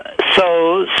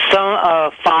 So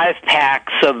some 5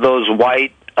 packs of those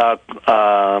white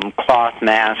cloth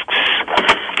masks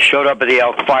showed up at the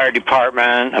Elk Fire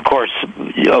Department. Of course,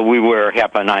 we wear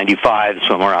HEPA 95s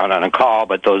when we're out on a call,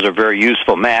 but those are very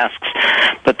useful masks.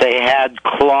 But they had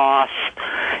cloth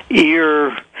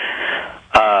ear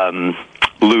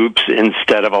loops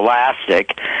instead of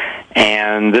elastic,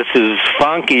 and this is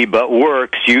funky but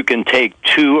works. You can take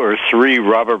 2 or 3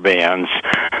 rubber bands,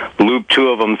 loop 2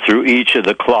 of them through each of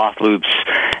the cloth loops,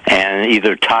 and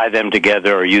either tie them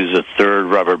together or use a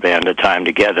 3rd rubber band to tie them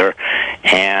together,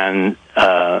 and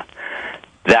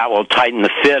that will tighten the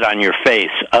fit on your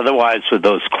face. Otherwise, with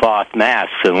those cloth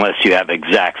masks, unless you have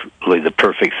exactly the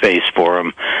perfect face for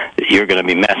them, you're going to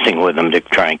be messing with them to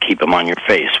try and keep them on your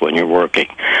face when you're working.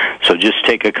 So just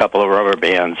take a couple of rubber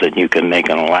bands and you can make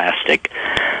an elastic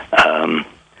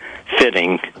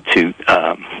fitting to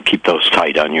keep those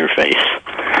tight on your face.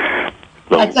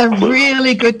 That's a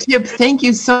really good tip. Thank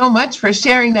you so much for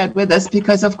sharing that with us,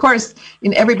 because of course,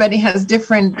 everybody has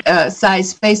different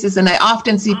size faces, and I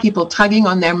often see people tugging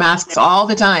on their masks all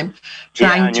the time,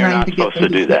 trying to get them to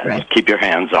do that. Right. Keep your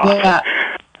hands off. Yeah.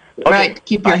 Okay. Right.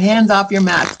 Keep your hands off your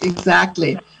mask.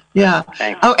 Exactly. Yeah.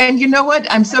 Thanks. Oh, and you know what?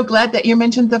 I'm so glad that you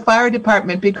mentioned the fire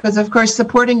department, because, of course,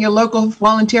 supporting your local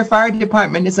volunteer fire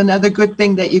department is another good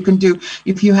thing that you can do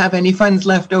if you have any funds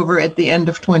left over at the end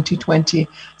of 2020.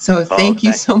 So thank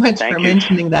you so much for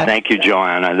mentioning that. Thank you,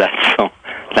 Joanna.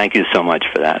 Thank you so much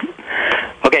for that.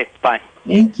 Okay, bye.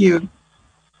 Thank you.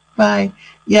 Bye.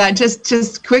 Yeah,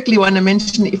 just quickly want to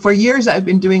mention, for years I've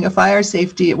been doing a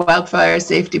wildfire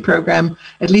safety program,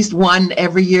 at least one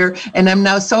every year, and I'm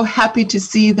now so happy to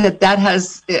see that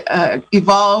has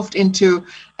evolved into,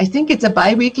 I think it's a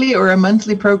bi-weekly or a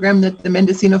monthly program that the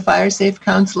Mendocino Fire Safe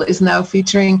Council is now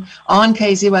featuring on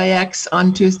KZYX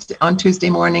on Tuesday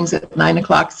mornings at 9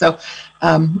 o'clock. So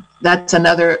that's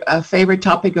another favorite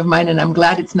topic of mine, and I'm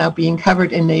glad it's now being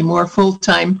covered in a more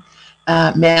full-time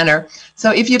manner.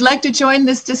 So if you'd like to join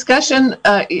this discussion,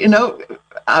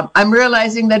 I'm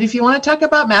realizing that if you want to talk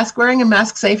about mask wearing and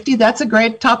mask safety, that's a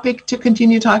great topic to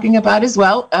continue talking about as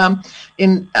well.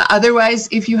 Otherwise,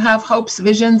 if you have hopes,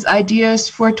 visions, ideas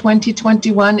for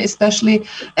 2021, especially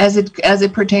as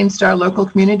it pertains to our local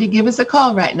community, give us a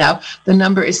call right now. The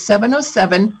number is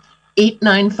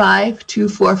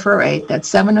 707-895-2448. That's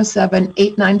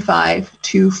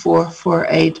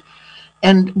 707-895-2448.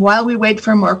 And while we wait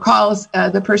for more calls,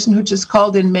 the person who just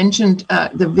called in mentioned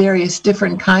the various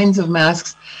different kinds of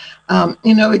masks. They've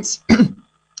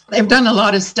done a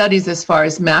lot of studies as far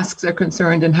as masks are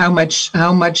concerned, and how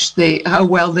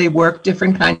well they work,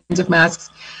 different kinds of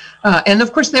masks. And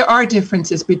of course, there are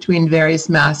differences between various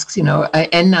masks.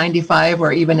 N95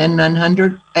 or even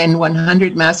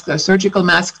N100 masks or surgical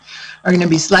masks are going to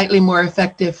be slightly more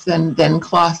effective than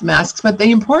cloth masks. But the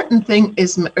important thing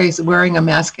is wearing a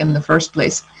mask in the first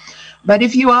place. But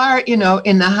if you are, in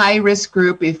the high risk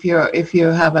group, if you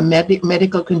have a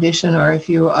medical condition, or if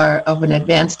you are of an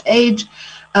advanced age,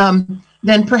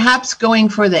 then perhaps going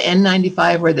for the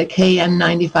N95 or the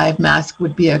KN95 mask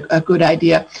would be a good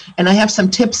idea. And I have some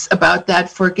tips about that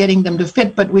for getting them to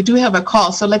fit, but we do have a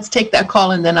call. So let's take that call,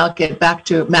 and then I'll get back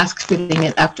to mask fitting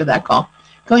it after that call.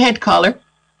 Go ahead, caller.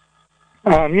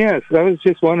 Yes, I was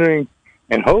just wondering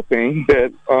and hoping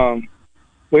that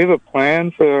we have a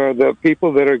plan for the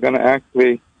people that are going to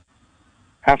actually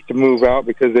have to move out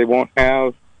because they won't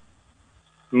have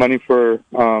money for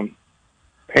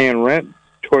paying rent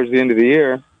towards the end of the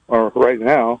year, or right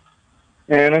now.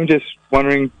 And I'm just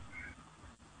wondering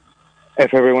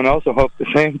if everyone else will hope the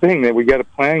same thing, that we get a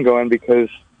plan going, because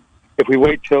if we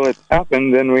wait till it's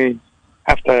happened, then we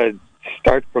have to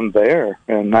start from there.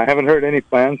 And I haven't heard any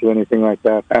plans of anything like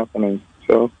that happening.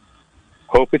 So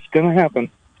hope it's going to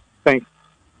happen. Thanks.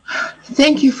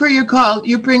 Thank you for your call.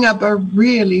 You bring up a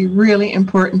really, really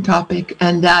important topic,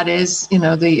 and that is,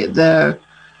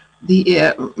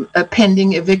 the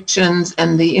pending evictions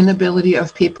and the inability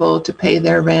of people to pay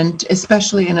their rent,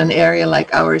 especially in an area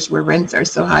like ours where rents are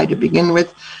so high to begin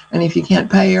with. And if you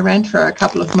can't pay your rent for a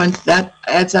couple of months, that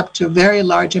adds up to very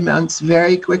large amounts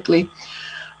very quickly.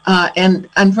 And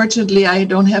unfortunately, I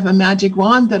don't have a magic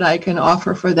wand that I can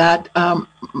offer for that.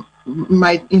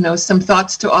 Some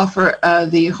thoughts to offer.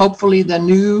 Hopefully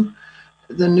the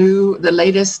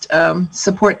latest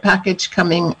support package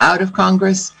coming out of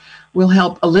Congress will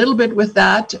help a little bit with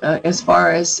that, as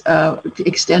far as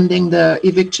extending the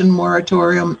eviction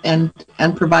moratorium and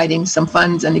providing some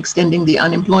funds, and extending the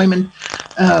unemployment,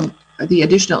 the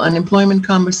additional unemployment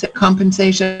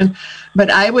compensation. But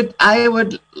I would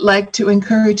like to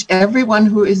encourage everyone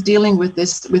who is dealing with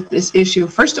this issue,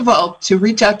 first of all, to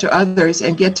reach out to others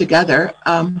and get together,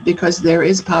 because there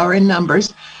is power in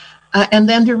numbers. And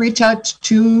then to reach out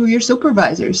to your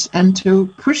supervisors, and to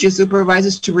push your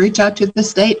supervisors to reach out to the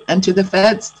state and to the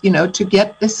feds, to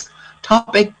get this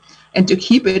topic and to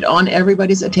keep it on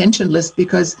everybody's attention list,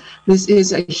 because this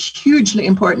is a hugely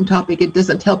important topic. It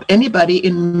doesn't help anybody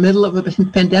in the middle of a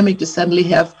pandemic to suddenly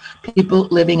have people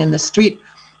living in the street.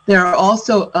 There are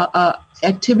also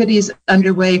activities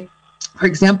underway. For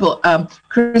example,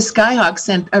 Chris Skyhawk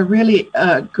sent a really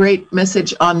great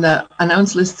message on the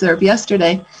announce listserv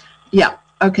yesterday. Yeah,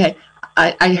 okay.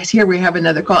 I hear we have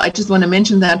another call. I just want to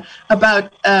mention that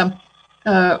about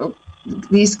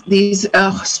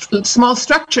small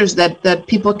structures that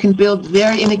people can build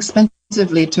very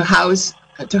inexpensively to house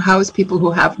people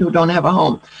who don't have a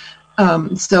home.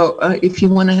 So if you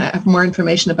want to have more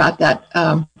information about that,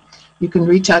 you can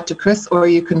reach out to Chris, or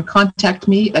you can contact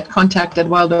me at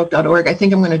contact@wildoak.org. I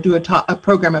think I'm going to do a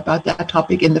program about that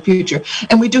topic in the future.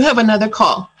 And we do have another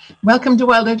call. Welcome to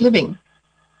Wild Oak Living.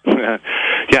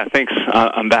 Yeah, thanks.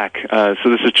 I'm back. So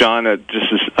this is John. This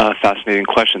is a fascinating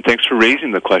question. Thanks for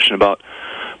raising the question about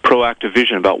proactive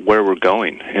vision, about where we're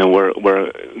going and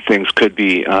where things could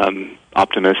be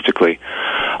optimistically.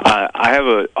 I have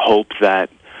a hope that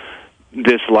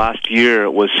this last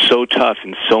year was so tough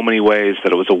in so many ways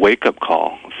that it was a wake-up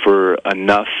call for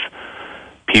enough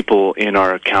people in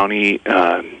our county,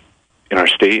 in our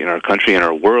state, in our country, in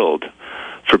our world,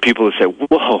 for people to say,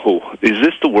 whoa, is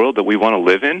this the world that we want to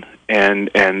live in? And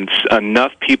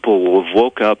enough people will have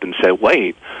woke up and say,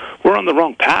 wait, we're on the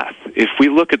wrong path. If we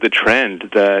look at the trend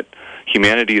that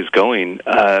humanity is going,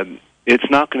 it's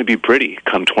not going to be pretty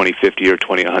come 2050 or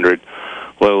 2100,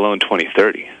 let alone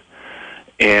 2030.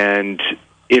 And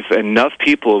if enough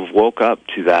people have woke up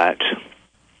to that,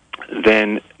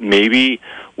 then maybe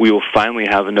we will finally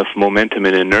have enough momentum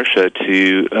and inertia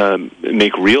to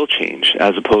make real change,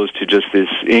 as opposed to just these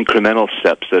incremental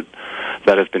steps that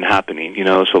have been happening. You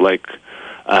know, so like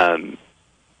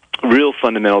real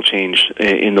fundamental change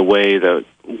in the way that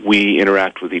we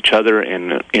interact with each other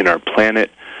and in our planet,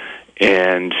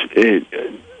 and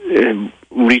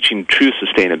reaching true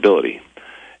sustainability.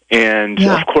 And,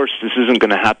 of course, this isn't going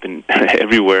to happen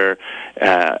everywhere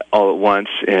all at once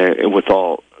with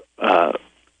all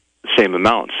same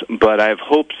amounts. But I have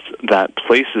hopes that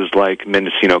places like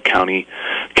Mendocino County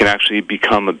can actually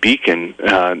become a beacon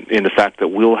in the fact that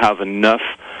we'll have enough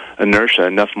inertia,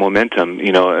 enough momentum,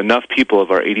 you know, enough people of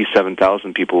our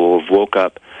 87,000 people will have woke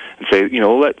up and say, you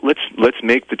know, let's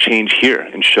make the change here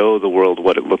and show the world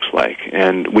what it looks like.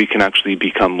 And we can actually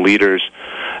become leaders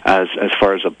as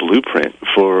far as a blueprint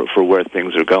for where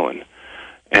things are going.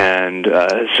 And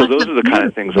so those are the kind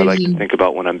of things I like to think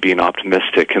about when I'm being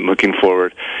optimistic and looking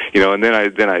forward. You know, and then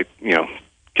I you know,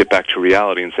 get back to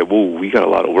reality and say, whoa, we got a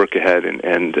lot of work ahead,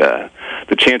 and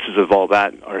the chances of all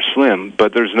that are slim,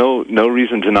 but there's no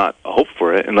reason to not hope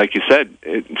for it. And like you said,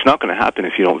 it's not going to happen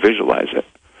if you don't visualize it.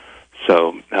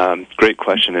 So great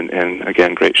question, and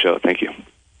again, great show. Thank you.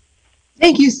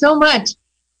 Thank you so much.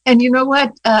 And you know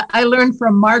what? I learned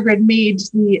from Margaret Mead,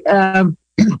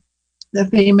 the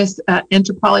famous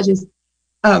anthropologist,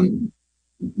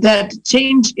 that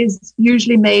change is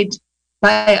usually made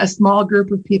by a small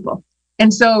group of people.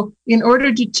 And so in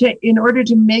order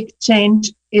to make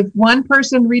change, if one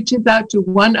person reaches out to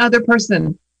one other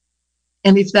person,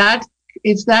 and if that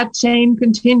chain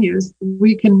continues,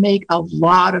 we can make a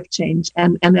lot of change.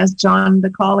 And as John, the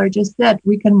caller, just said,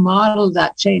 we can model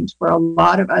that change for a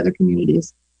lot of other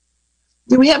communities.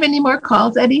 Do we have any more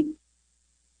calls, Eddie?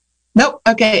 Nope.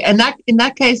 Okay. And in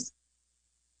that case,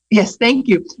 yes, thank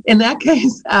you. In that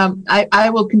case, I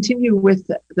will continue with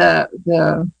the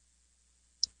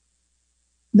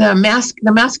mask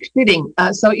fitting.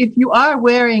 So if you are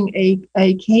wearing a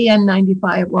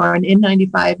KN95 or an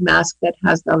N95 mask that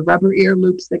has the rubber ear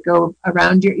loops that go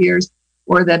around your ears,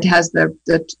 or that has the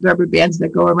rubber bands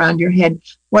that go around your head,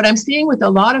 what I'm seeing with a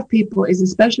lot of people is,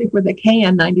 especially for the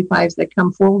KN95s that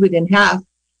come folded in half,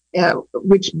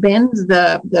 which bends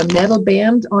the metal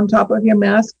band on top of your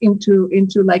mask into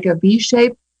like a V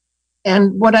shape.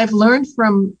 And what I've learned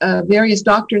from various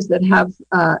doctors that have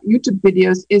YouTube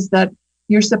videos is that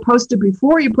you're supposed to,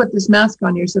 before you put this mask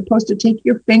on, you're supposed to take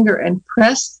your finger and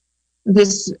press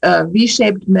this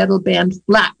V-shaped metal band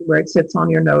flat where it sits on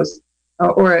your nose,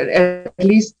 or at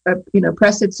least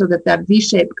press it so that V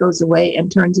shape goes away and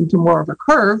turns into more of a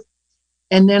curve.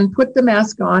 And then put the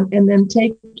mask on, and then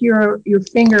take your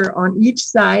finger on each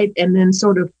side, and then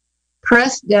sort of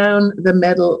press down the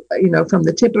metal, from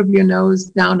the tip of your nose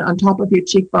down on top of your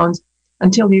cheekbones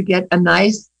until you get a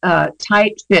nice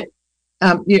tight fit.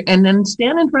 And then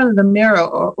stand in front of the mirror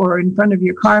or in front of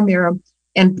your car mirror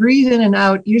and breathe in and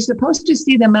out. You're supposed to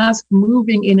see the mask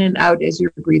moving in and out as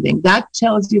you're breathing. That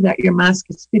tells you that your mask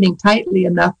is fitting tightly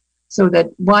enough so that,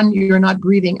 one, you're not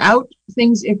breathing out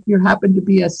things if you happen to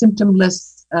be a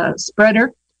symptomless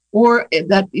spreader, or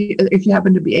that if you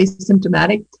happen to be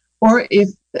asymptomatic, or if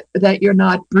that you're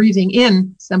not breathing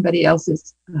in somebody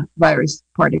else's virus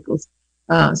particles.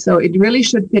 So it really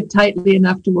should fit tightly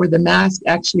enough to where the mask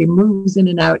actually moves in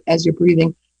and out as you're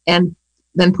breathing, and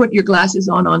then put your glasses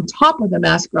on top of the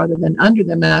mask rather than under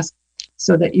the mask,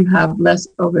 so that you have less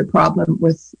of a problem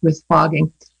with fogging.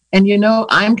 And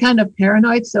I'm kind of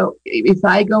paranoid, so if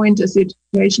I go into a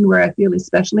situation where I feel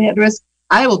especially at risk,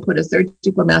 I will put a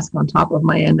surgical mask on top of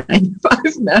my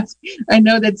N95 mask. I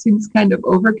know that seems kind of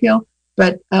overkill,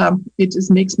 but it just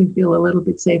makes me feel a little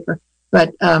bit safer.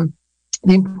 But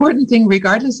the important thing,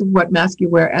 regardless of what mask you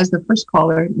wear, as the first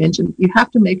caller mentioned, you have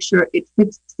to make sure it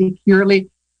fits securely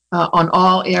on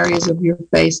all areas of your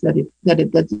face, that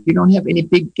you don't have any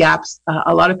big gaps.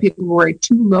 A lot of people wear it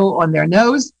too low on their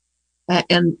nose,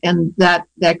 and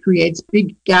that creates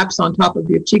big gaps on top of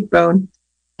your cheekbone.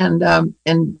 And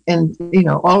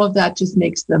all of that just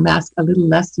makes the mask a little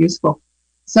less useful.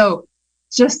 So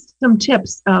just some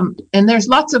tips. And there's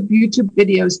lots of YouTube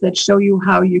videos that show you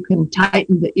how you can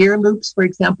tighten the ear loops. For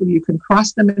example, you can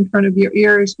cross them in front of your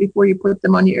ears before you put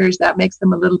them on your ears. That makes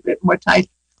them a little bit more tight.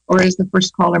 Or as the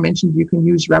first caller mentioned, you can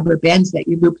use rubber bands that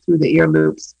you loop through the ear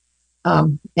loops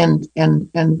and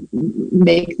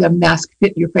make the mask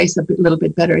fit your face a little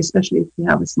bit better, especially if you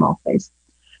have a small face.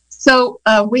 So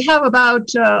we have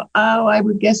about, I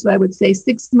would say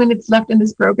 6 minutes left in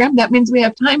this program. That means we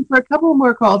have time for a couple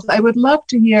more calls. I would love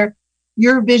to hear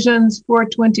your visions for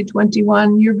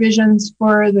 2021, your visions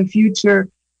for the future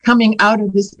coming out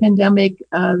of this pandemic.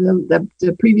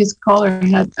 The previous caller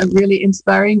had a really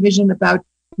inspiring vision about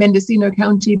Mendocino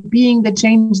County being the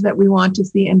change that we want to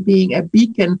see and being a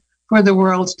beacon for the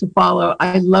world to follow.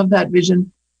 I love that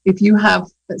vision. If you have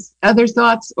other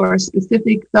thoughts or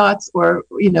specific thoughts or,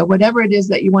 whatever it is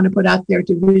that you want to put out there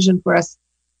to vision for us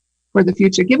for the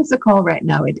future, give us a call right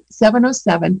now at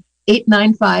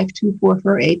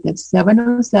 707-895-2448. That's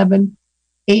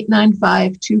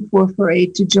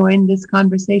 707-895-2448 to join this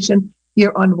conversation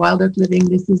here on Wild Oak Living.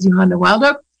 This is Johanna Wild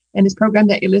Oak, and this program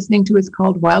that you're listening to is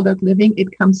called Wild Oak Living.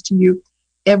 It comes to you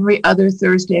every other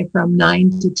Thursday from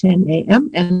 9 to 10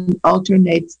 a.m. and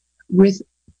alternates with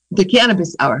the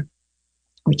Cannabis Hour,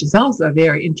 which is also a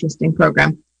very interesting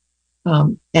program,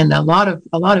 and a lot of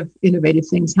innovative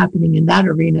things happening in that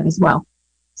arena as well.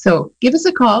 So give us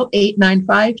a call,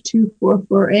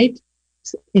 895-2448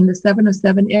 in the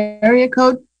 707 area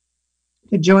code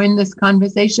to join this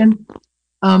conversation.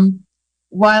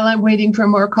 While I'm waiting for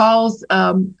more calls,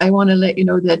 I want to let you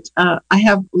know that I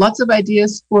have lots of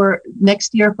ideas for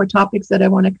next year for topics that I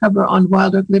want to cover on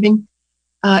Wild Oak Living.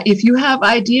 If you have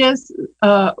ideas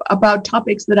about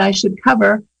topics that I should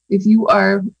cover, if you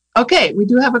are, okay, we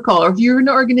do have a call, or if you're an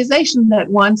organization that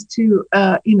wants to,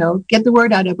 get the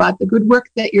word out about the good work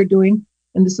that you're doing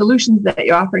and the solutions that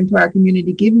you're offering to our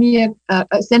community,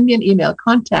 send me an email,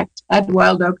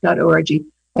 contact@wildoak.org.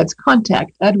 That's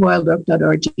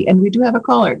contact@wildoak.org. And we do have a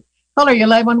caller. Caller, you're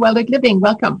live on Wild Oak Living.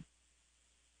 Welcome.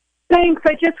 Thanks.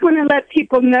 I just want to let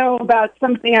people know about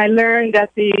something I learned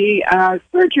at the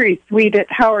surgery suite at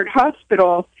Howard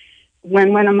Hospital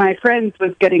when one of my friends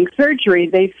was getting surgery.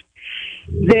 They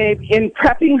in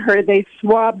prepping her, they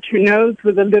swabbed her nose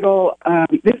with a little,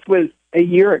 this was a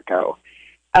year ago,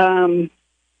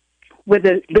 with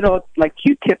a little like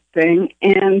Q-tip thing.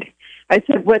 And I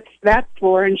said, "What's that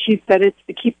for?" And she said, "It's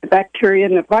to keep the bacteria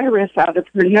and the virus out of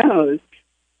her nose."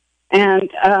 And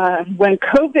when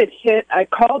COVID hit, I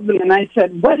called them and I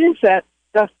said, "What is that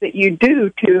stuff that you do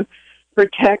to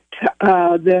protect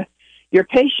your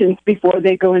patients before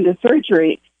they go into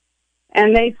surgery?"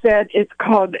 And they said it's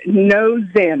called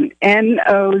Nozine,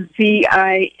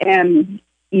 Nozine.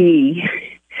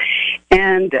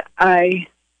 And I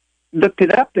looked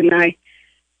it up, and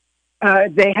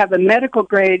they have a medical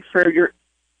grade for your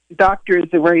doctors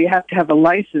where you have to have a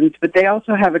license, but they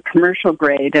also have a commercial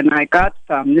grade, and I got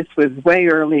some. This was way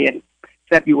early in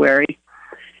February.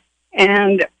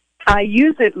 And I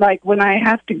use it like when I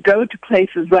have to go to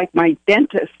places like my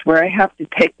dentist where I have to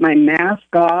take my mask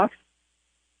off.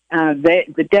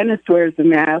 The dentist wears a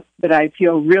mask, but I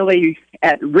feel really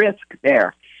at risk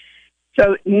there.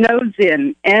 So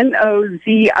Nozine,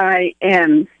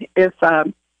 Nozin,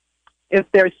 if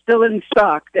they're still in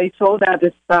stock, they sold out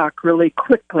of stock really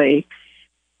quickly,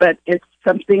 but it's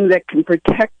something that can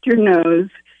protect your nose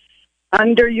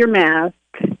under your mask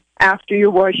after you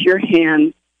wash your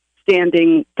hands,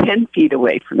 standing 10 feet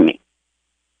away from me.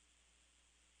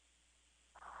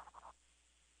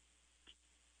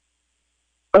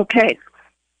 Okay.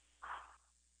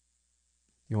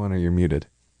 Johanna, you're muted.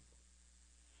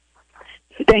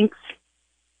 Thanks.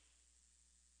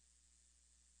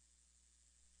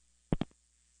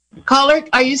 Caller,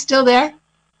 are you still there?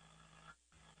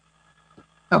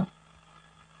 Oh,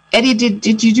 Eddie,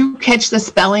 did you catch the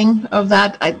spelling of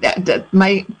that?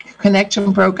 My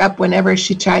connection broke up whenever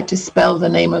she tried to spell the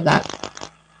name of that.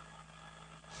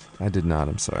 I did not.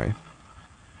 I'm sorry.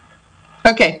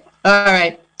 Okay. All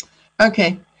right.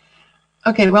 Okay.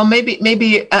 Okay, well,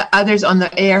 maybe others on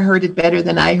the air heard it better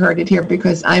than I heard it here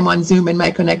because I'm on Zoom and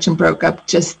my connection broke up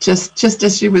just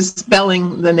as she was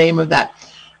spelling the name of that.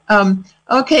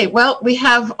 Okay, well, we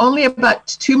have only about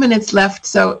 2 minutes left,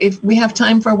 so if we have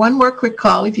time for one more quick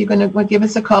call, if you're going to give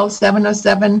us a call,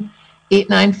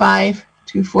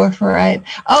 707-895-2448.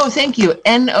 Oh, thank you,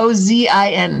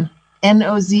 Nozin,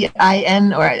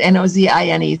 Nozin or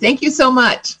Nozine. Thank you so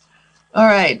much. All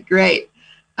right, great.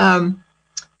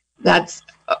 That's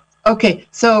okay.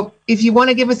 So if you want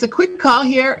to give us a quick call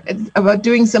here about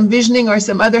doing some visioning or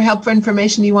some other helpful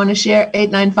information you want to share,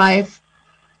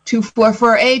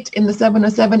 895-2448 in the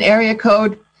 707 area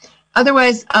code.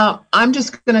 Otherwise, I'm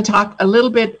just going to talk a little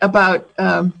bit about,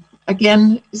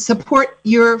 again, support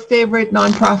your favorite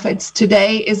nonprofits.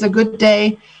 Today is a good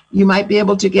day. You might be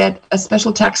able to get a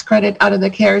special tax credit out of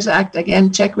the CARES Act.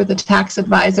 Again, check with a tax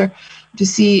advisor to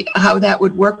see how that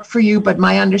would work for you. But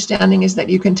my understanding is that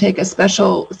you can take a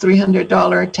special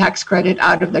 $300 tax credit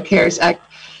out of the CARES Act.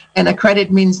 And a credit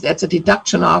means that's a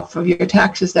deduction off of your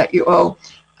taxes that you owe.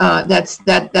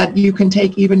 That you can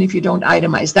take even if you don't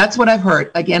itemize. That's what I've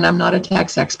heard. Again, I'm not a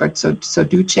tax expert, so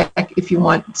do check if you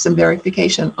want some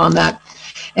verification on that.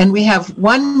 And we have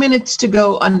 1 minute to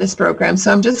go on this program.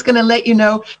 So I'm just going to let you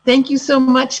know, thank you so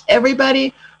much,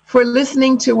 everybody, for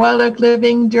listening to Wild Oak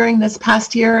Living during this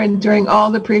past year and during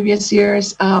all the previous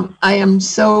years. I am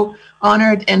so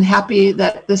honored and happy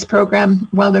that this program,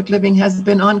 Wild Oak Living, has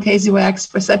been on KZYX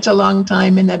for such a long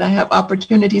time and that I have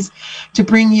opportunities to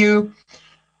bring you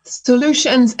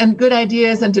solutions and good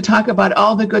ideas and to talk about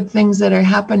all the good things that are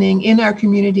happening in our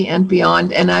community and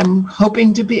beyond. And I'm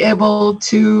hoping to be able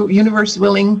to, universe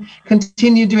willing,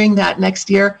 continue doing that next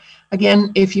year.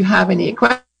 Again, if you have any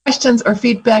questions or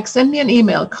feedback, send me an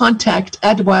email,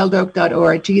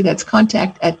 contact@wildoak.org. That's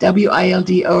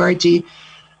contact@wild.org.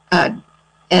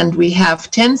 And we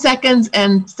have 10 seconds.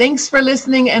 And thanks for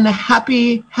listening and a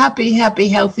happy,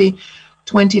 healthy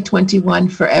 2021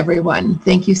 for everyone.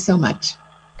 Thank you so much.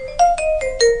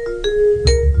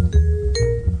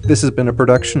 This has been a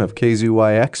production of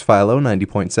KZYX Philo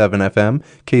 90.7 FM,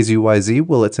 KZYZ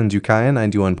Willits and Ukiah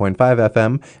 91.5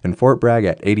 FM, and Fort Bragg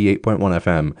at 88.1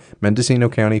 FM, Mendocino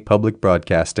County Public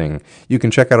Broadcasting. You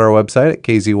can check out our website at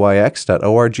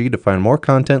kzyx.org to find more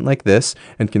content like this,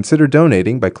 and consider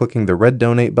donating by clicking the red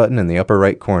donate button in the upper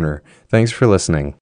right corner. Thanks for listening.